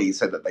correctly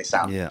so that they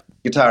sound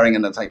guitaring.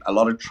 And it's like a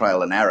lot of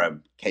trial and error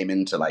came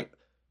into like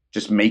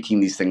just making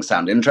these things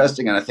sound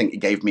interesting. And I think it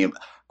gave me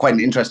quite an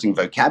interesting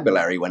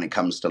vocabulary when it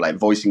comes to like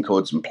voicing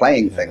chords and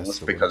playing things,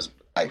 because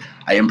I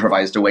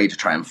improvised a way to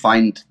try and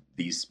find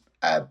these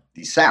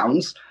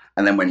sounds,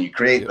 and then when you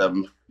create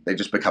them, they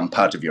just become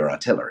part of your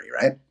artillery,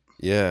 right?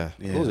 Yeah.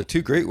 Those are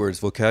two great words,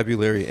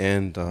 vocabulary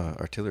and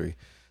artillery.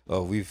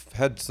 We've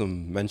had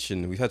some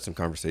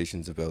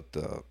conversations about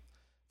the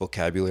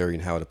vocabulary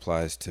and how it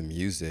applies to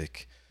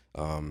music.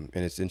 And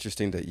it's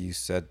interesting that you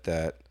said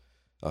that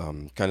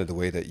kind of the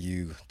way that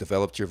you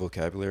developed your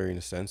vocabulary in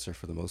a sense, or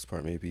for the most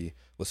part maybe,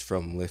 was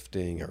from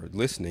lifting or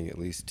listening at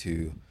least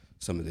to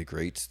some of the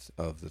greats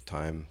of the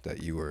time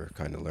that you were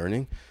kind of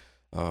learning.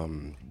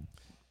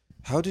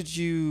 How did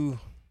you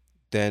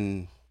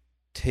then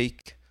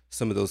take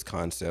some of those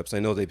concepts? I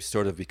know they've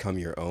sort of become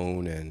your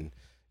own, and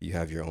you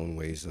have your own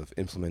ways of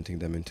implementing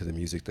them into the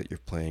music that you're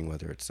playing,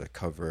 whether it's a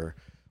cover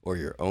or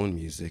your own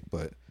music,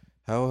 but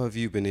how have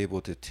you been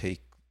able to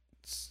take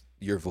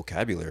your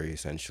vocabulary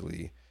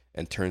essentially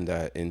and turn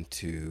that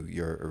into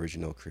your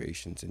original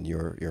creations and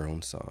your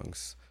own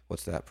songs?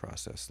 What's that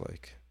process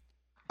like?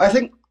 I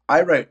think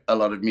I wrote a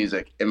lot of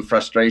music in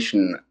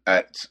frustration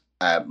at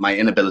my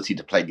inability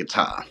to play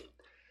guitar.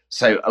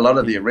 So a lot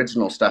of the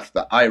original stuff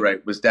that I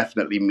wrote was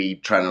definitely me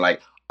trying to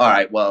like, all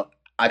right, well,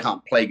 I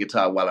can't play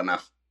guitar well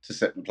enough to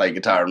sit and play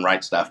guitar and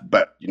write stuff,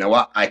 but you know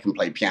what? I can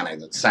play piano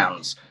that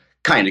sounds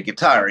kind of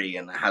guitar-y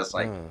and has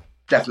like,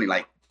 definitely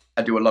like,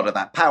 I do a lot of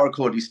that power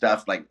chordy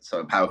stuff. Like, so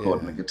a power chord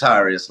in the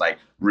guitar is like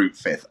root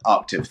fifth,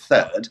 octave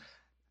third,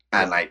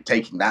 and like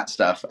taking that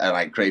stuff and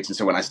like creating.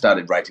 So when I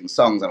started writing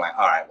songs, I'm like,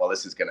 all right, well,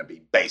 this is going to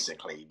be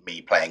basically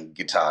me playing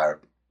guitar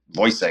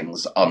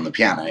voicings on the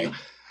piano.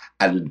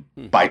 And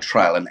by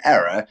trial and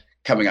error,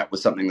 coming up with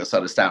something that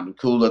sort of sounded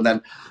cool. And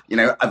then, you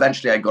know,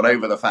 eventually I got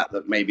over the fact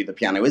that maybe the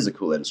piano is a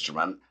cool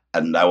instrument,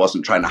 and I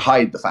wasn't trying to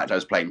hide the fact I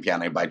was playing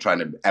piano by trying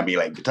to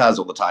emulate guitars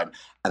all the time,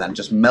 and then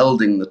just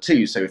melding the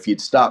two. So if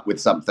you'd start with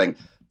something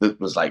that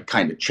was like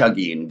kind of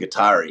chuggy and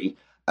guitar-y,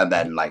 and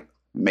then like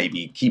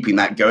maybe keeping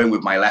that going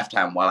with my left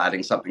hand while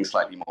adding something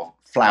slightly more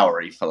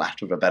flowery, for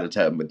lack of a better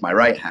term, with my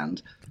right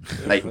hand,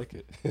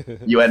 like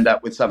you end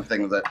up with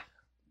something that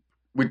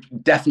which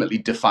definitely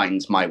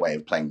defines my way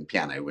of playing the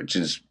piano, which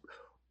is,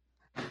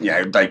 you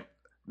know, like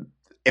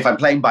if I'm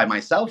playing by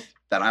myself,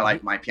 then I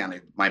like my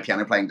piano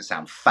playing to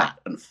sound fat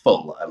and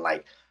full and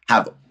like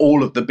have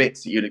all of the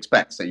bits that you'd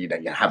expect. So, you know,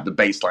 you have the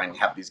bass line,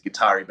 you have these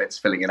guitar-y bits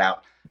filling it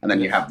out, and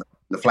then you have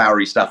the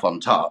flowery stuff on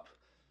top.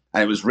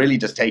 And it was really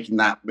just taking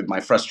that with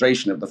my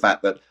frustration of the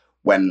fact that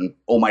when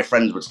all my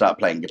friends would start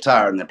playing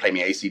guitar and they'd play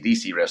me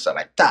AC/DC riffs, I'm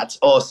like, that's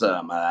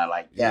awesome. And I'm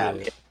like, yeah.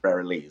 Prayer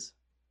release.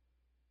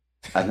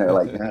 And they're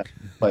like, yeah,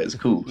 but it's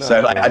cool. No,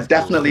 so like, I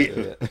definitely,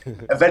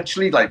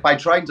 eventually, like by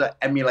trying to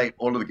emulate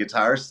all of the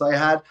guitarists I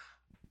had,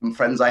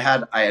 friends I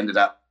had, I ended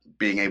up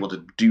being able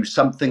to do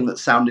something that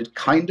sounded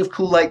kind of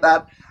cool like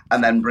that.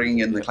 And then bringing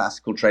in the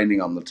classical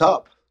training on the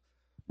top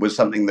was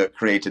something that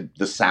created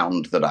the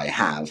sound that I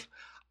have.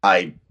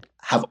 I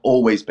have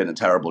always been a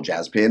terrible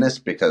jazz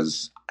pianist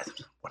because I'm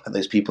one of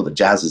those people that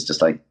jazz is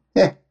just like,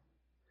 yeah,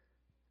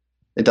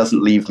 it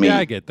doesn't leave me. Yeah,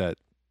 I get that.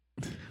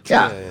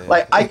 Yeah,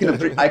 like I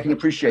can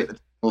appreciate the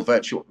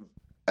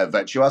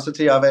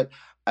virtuosity of it,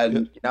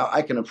 and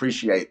I can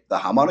appreciate the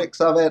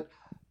harmonics of it,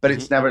 but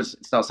it's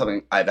not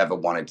something I've ever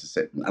wanted to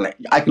sit and like,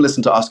 I can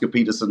listen to Oscar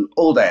Peterson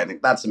all day. I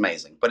think that's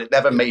amazing, but it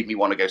never made me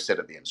want to go sit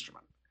at the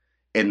instrument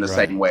in the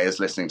same way as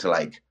listening to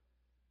like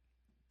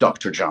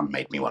Dr. John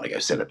made me want to go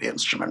sit at the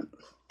instrument.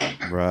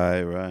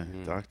 Right.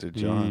 Dr.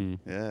 John.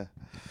 Yeah.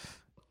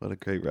 What a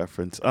great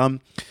reference.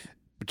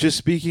 Just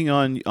speaking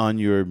on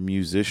your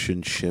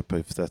musicianship,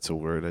 if that's a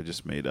word I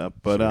just made up,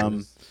 but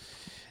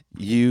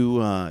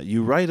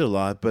you write a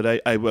lot,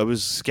 but I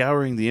was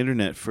scouring the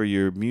internet for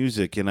your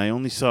music and I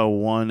only saw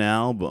one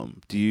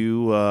album. Do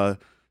you I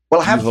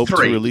have hope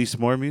three. to release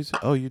more music?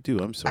 Oh, you do.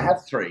 I'm sorry. I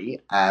have three.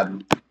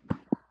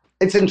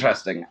 It's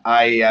interesting.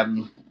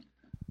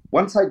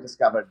 Once I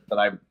discovered that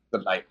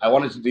I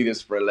wanted to do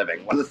this for a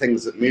living, one of the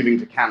things that moving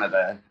to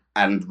Canada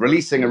and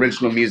releasing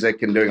original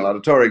music and doing a lot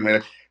of touring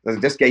with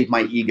it just gave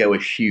my ego a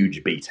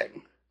huge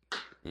beating.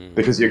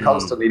 Because you're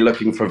constantly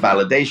looking for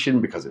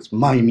validation because it's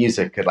my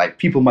music and like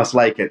people must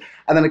like it.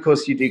 And then of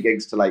course you do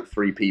gigs to like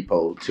 3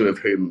 people, 2 of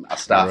whom are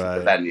staff at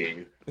the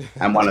venue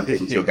and one of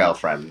whom's your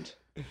girlfriend.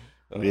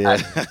 Yeah.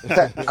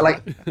 And,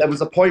 like there was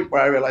a point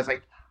where I realized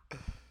like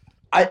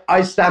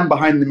I stand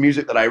behind the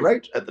music that I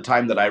wrote at the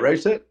time that I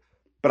wrote it,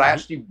 but I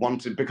actually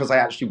want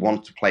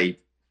to play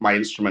my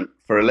instrument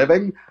for a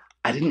living.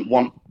 I didn't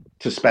want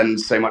to spend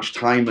so much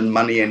time and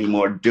money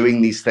anymore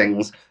doing these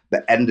things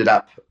that ended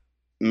up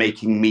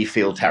making me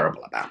feel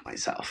terrible about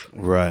myself.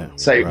 Right.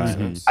 So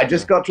I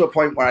just got to a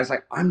point where I was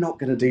like, I'm not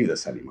going to do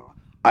this anymore.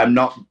 I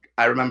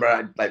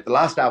remember like the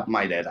last album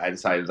I did, I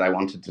decided I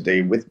wanted to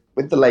do with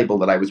the label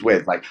that I was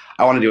with, like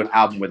I want to do an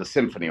album with a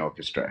symphony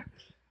orchestra.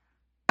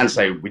 And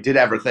so we did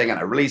everything and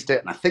I released it.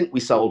 And I think we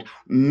sold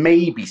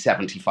maybe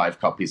 75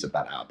 copies of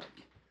that album.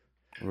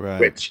 Right.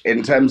 Which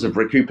in terms of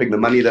recouping the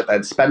money that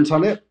they'd spent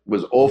on it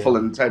was awful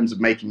in terms of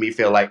making me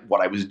feel like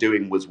what I was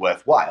doing was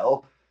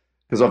worthwhile.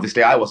 Because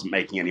obviously I wasn't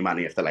making any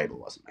money if the label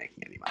wasn't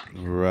making any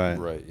money.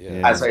 Right.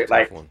 Yeah. And so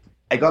like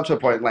I got to a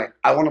point like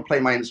I want to play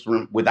my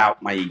instrument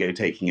without my ego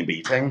taking a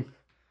beating.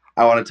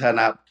 I want to turn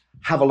up,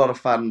 have a lot of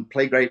fun,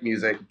 play great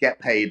music, get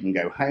paid and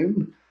go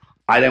home.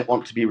 I don't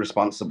want to be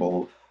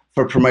responsible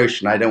for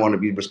promotion. I don't want to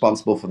be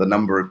responsible for the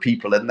number of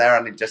people in there.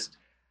 And it just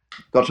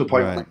got to a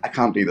point where like, I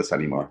can't do this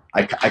anymore.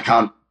 I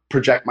can't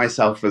project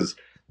myself as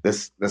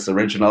this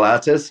original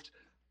artist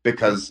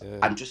because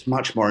I'm just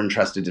much more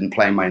interested in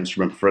playing my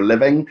instrument for a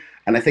living.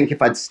 And I think if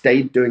I'd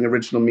stayed doing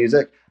original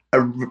music,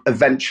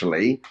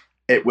 eventually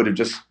it would have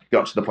just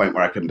got to the point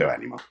where I couldn't do it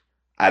anymore.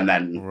 And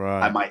then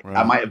I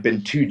might have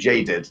been too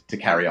jaded to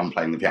carry on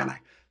playing the piano.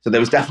 So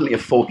there was definitely a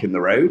fork in the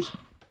road.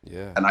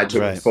 Yeah. And I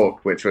took the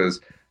fork, which was,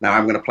 now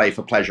I'm going to play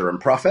for pleasure and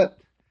profit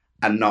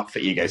and not for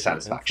ego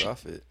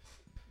satisfaction.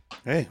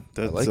 Hey,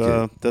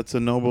 that's a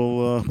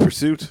noble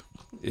pursuit.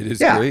 It is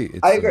great.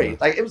 I agree.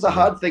 Like it was a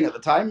hard thing at the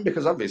time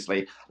because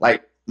obviously,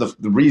 like the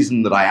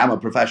reason that I am a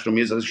professional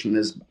musician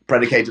is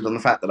predicated on the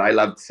fact that I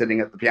loved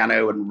sitting at the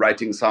piano and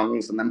writing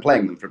songs and then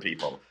playing them for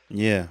people.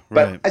 Yeah,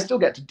 but I still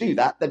get to do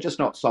that. They're just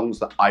not songs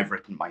that I've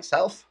written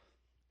myself.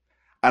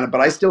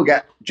 But I still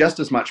get just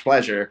as much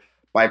pleasure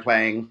by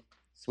playing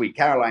Sweet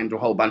Caroline to a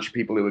whole bunch of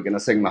people who are going to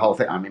sing the whole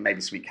thing. I mean,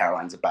 maybe Sweet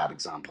Caroline's a bad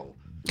example.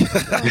 I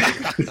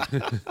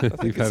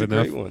think it's a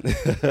great one.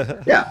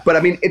 Yeah, but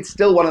I mean, it's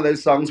still one of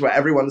those songs where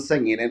everyone's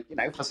singing it. You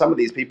know, for some of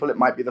these people, it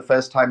might be the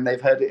first time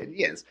they've heard it in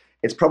years.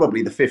 It's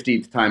probably the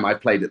 15th time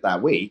I've played it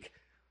that week.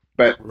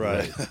 But,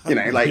 you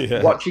know,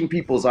 like watching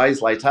people's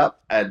eyes light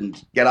up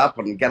and get up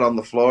and get on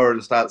the floor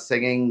and start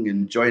singing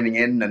and joining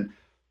in and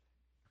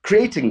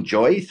creating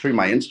joy through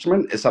my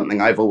instrument is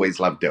something I've always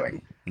loved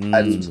doing.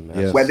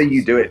 And whether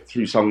you do it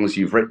through songs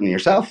you've written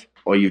yourself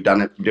or you've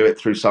do it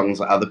through songs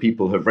that other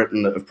people have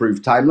written that have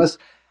proved timeless.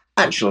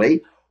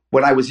 Actually,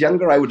 when I was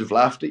younger, I would have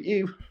laughed at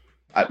you,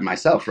 at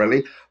myself,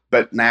 really.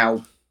 But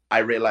now I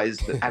realize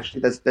that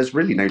actually there's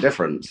really no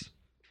difference.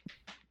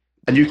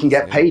 And you can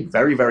get paid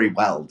very, very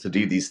well to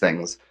do these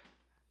things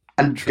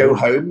and go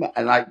home.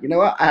 And you know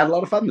what? I had a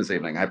lot of fun this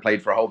evening. I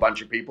played for a whole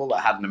bunch of people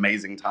that had an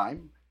amazing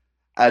time.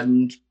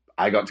 And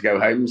I got to go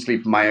home and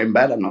sleep in my own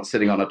bed. I'm not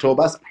sitting on a tour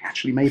bus. I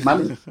actually made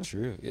money.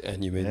 True.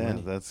 And you made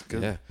money. That's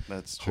good. Yeah.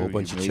 That's true. A whole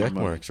bunch of check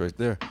marks right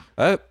there.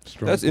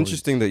 That's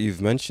interesting that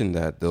you've mentioned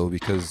that, though,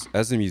 because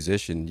as a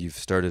musician, you've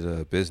started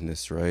a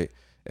business, right?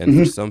 And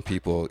for some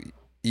people,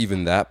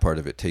 even that part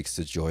of it takes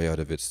the joy out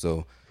of it.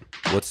 So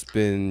what's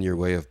been your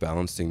way of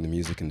balancing the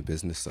music and the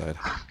business side?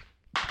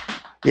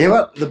 Yeah,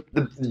 well,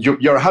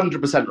 you're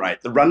 100% right.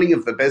 The running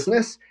of the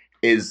business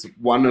is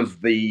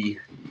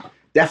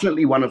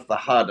definitely one of the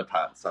harder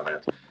parts of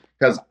it.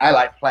 because I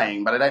like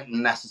playing, but I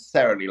don't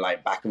necessarily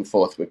like back and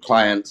forth with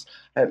clients.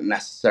 I don't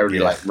necessarily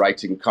like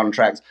writing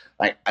contracts.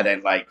 Like I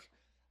don't like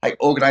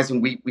organizing.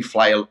 We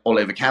fly all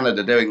over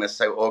Canada doing this,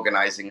 so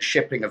organizing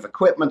shipping of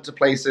equipment to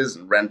places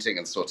and renting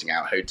and sorting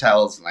out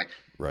hotels and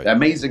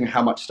amazing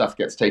how much stuff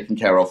gets taken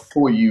care of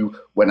for you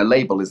when a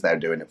label is there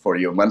doing it for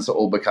you, and once it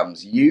all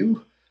becomes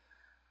you.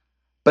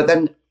 But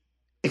then,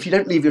 if you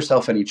don't leave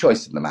yourself any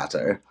choice in the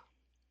matter.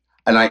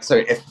 And so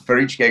if for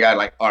each gig, I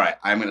all right,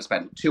 I'm going to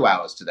spend 2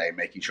 hours today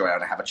making sure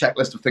I have a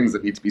checklist of things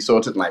that need to be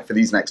sorted. And for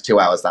these next 2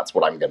 hours, that's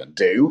what I'm going to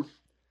do.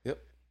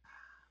 Yep.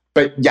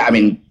 But yeah, I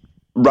mean,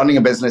 running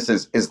a business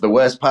is the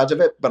worst part of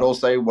it. But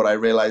also what I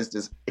realized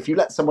is if you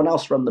let someone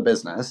else run the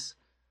business,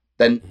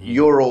 then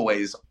you're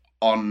always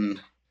on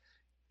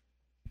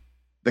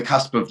the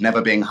cusp of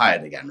never being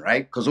hired again,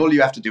 right? Because all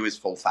you have to do is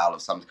fall foul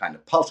of some kind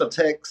of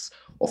politics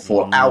or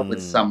fall out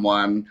with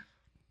someone,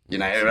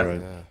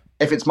 Right.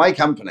 If it's my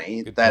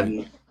company,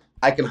 then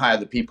I can hire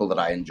the people that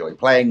I enjoy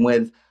playing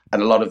with,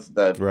 and a lot of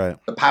the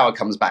power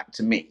comes back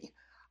to me.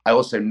 I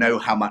also know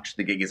how much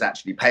the gig is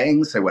actually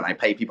paying, so when I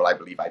pay people, I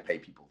believe I pay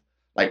people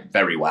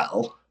very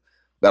well.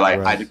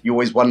 But you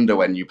always wonder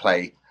when you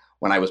play.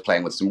 When I was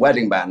playing with some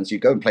wedding bands, you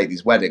go and play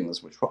these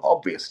weddings, which were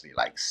obviously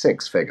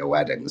 6-figure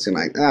weddings, and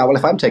well,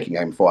 if I'm taking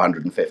home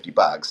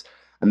 $450.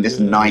 And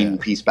this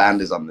 9-piece band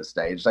is on the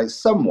stage.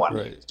 Someone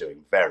is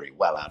doing very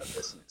well out of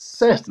this, and it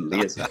certainly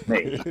isn't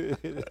me.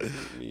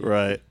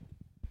 Right.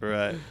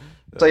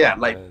 So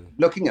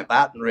looking at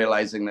that and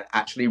realizing that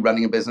actually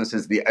running a business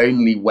is the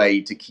only way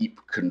to keep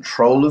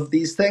control of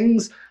these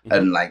things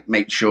and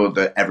make sure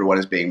that everyone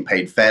is being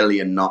paid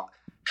fairly and not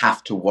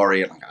have to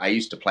worry. I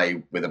used to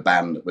play with a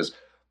band that was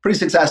pretty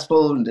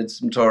successful and did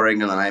some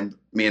touring, and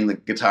me and the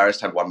guitarist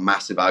had one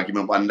massive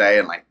argument one day,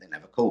 and they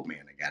never called me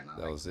in again.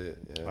 That was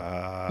it.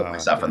 Put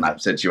myself in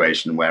that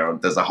situation where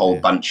there's a whole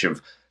bunch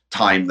of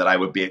time that I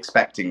would be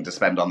expecting to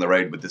spend on the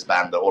road with this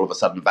band that all of a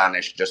sudden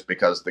vanished just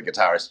because the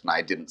guitarist and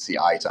I didn't see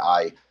eye to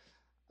eye.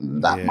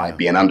 That might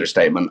be an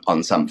understatement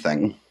on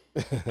something.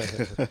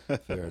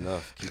 Fair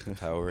enough. Keep the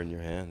power in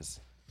your hands.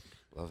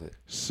 Love it.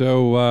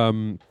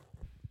 So,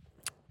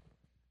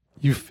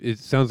 it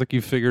sounds like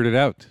you figured it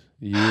out.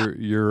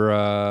 You're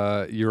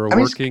a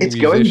working it's musician.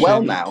 going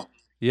well now.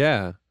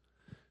 Yeah,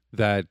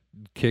 that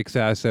kicks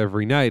ass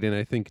every night, and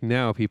I think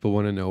now people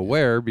want to know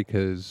where,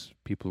 because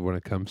people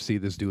want to come see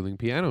this dueling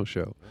piano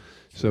show.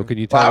 So can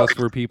you tell us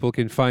where people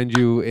can find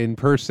you in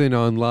person,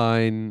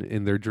 online,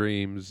 in their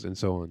dreams, and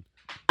so on?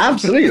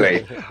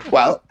 Absolutely.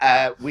 Well,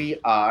 we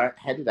are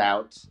headed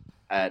out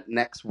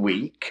next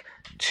week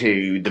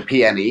to the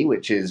PNE,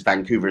 which is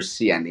Vancouver's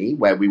CNE,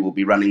 where we will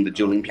be running the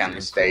dueling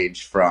piano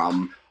stage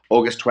from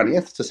August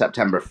 20th to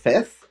September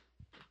 5th.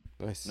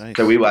 Nice.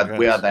 So we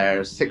are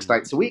there 6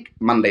 nights a week.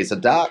 Mondays are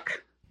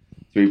dark.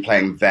 So we'll be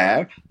playing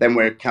there. Then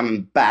we're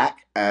coming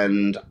back,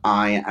 and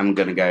I am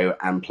going to go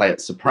and play at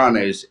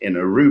Sopranos in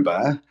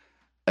Aruba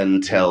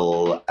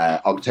until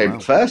October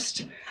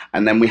 1st.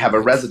 And then we have a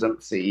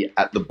residency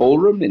at the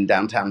Ballroom in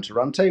downtown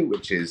Toronto,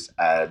 which is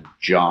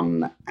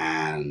John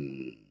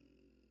and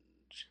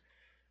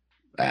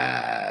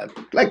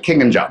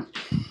King and John.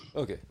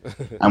 Okay.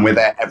 And we're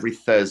there every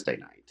Thursday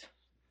night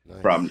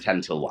from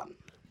 10 till 1.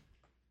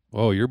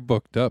 Oh, you're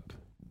booked up.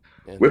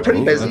 We're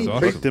pretty busy.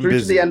 Awesome. Through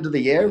to the end of the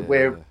year,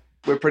 we're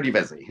pretty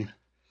busy.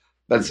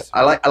 But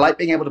I like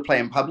being able to play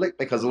in public,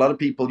 because a lot of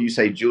people you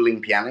say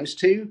dueling pianos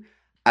to,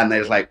 and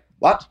they're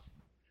what?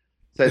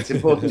 So it's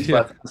important for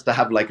us to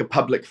have a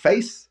public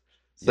face,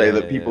 so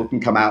that people can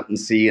come out and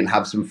see and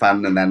have some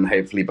fun, and then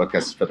hopefully book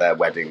us for their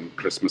wedding,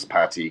 Christmas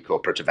party,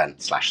 corporate event,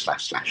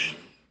 ///.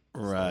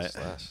 Right.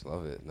 /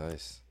 Love it.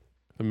 Nice.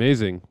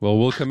 Amazing. Well,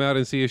 we'll come out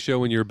and see a show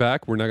when you're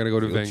back. We're not going to go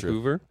to Field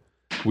Vancouver. trip.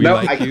 We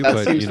like you,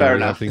 but seems we fair have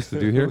enough. things to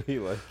do here. We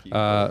like you.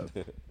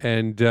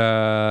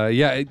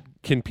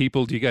 Can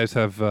people? Do you guys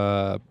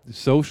have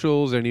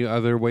socials? Any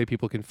other way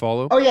people can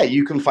follow? Oh yeah,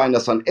 you can find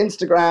us on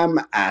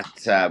Instagram at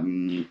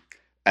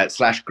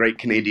 /Great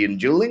Canadian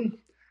Dueling,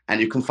 and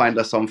you can find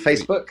us on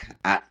Facebook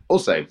at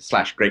also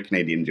 /Great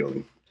Canadian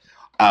Dueling.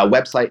 Our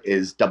website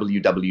is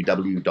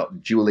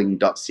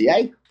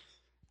www.dueling.ca,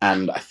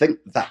 and I think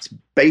that's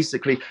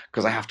basically,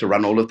 because I have to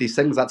run all of these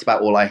things, that's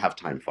about all I have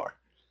time for.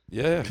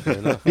 Yeah, fair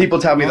enough.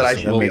 People tell me that I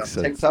should be on Makes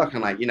sense. TikTok,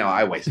 and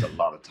I waste a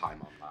lot of time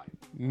online.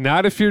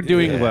 Not if you're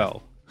doing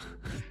well.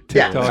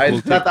 Yeah, TikTok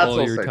will take that's all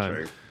also your time.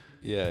 true.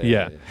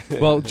 Yeah.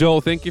 Well,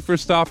 Joel, thank you for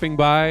stopping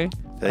by.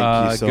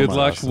 Thank you so good much.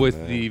 luck Awesome, with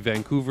man. the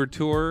Vancouver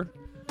tour.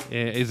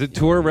 Is it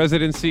tour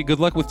residency?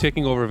 Good luck with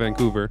taking over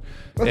Vancouver.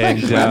 Well,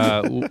 and thanks,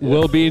 man.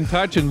 we'll be in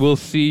touch, and we'll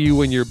see you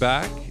when you're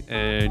back.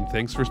 And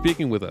thanks for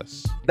speaking with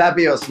us. That'd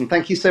be awesome.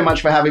 Thank you so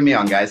much for having me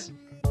on, guys.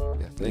 Yeah,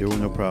 thank you.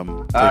 No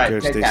problem. All right, Take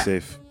care. take Stay care.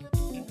 safe.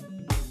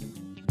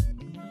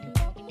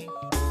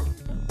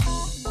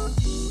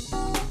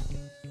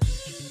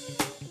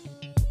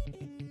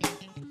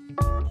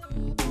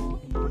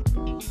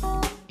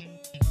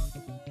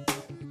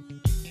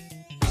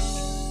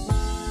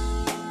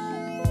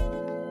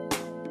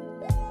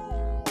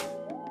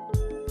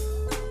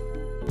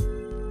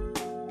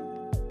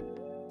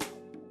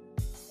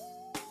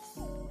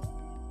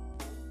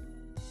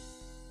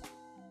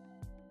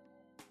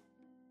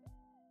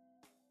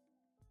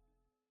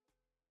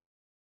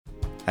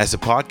 As a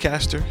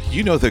podcaster,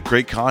 you know that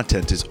great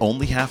content is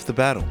only half the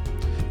battle.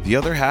 The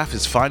other half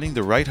is finding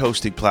the right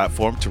hosting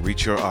platform to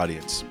reach your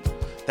audience.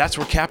 That's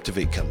where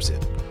Captivate comes in.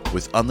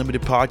 With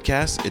unlimited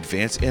podcasts,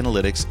 advanced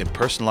analytics, and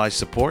personalized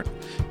support,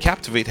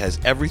 Captivate has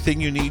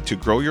everything you need to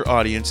grow your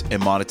audience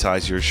and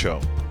monetize your show.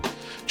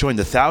 Join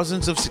the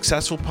thousands of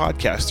successful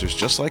podcasters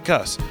just like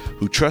us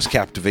who trust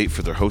Captivate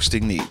for their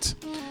hosting needs.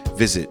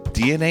 Visit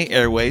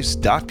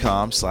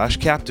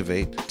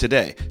dnaairwaves.com/captivate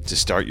today to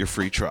start your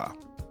free trial.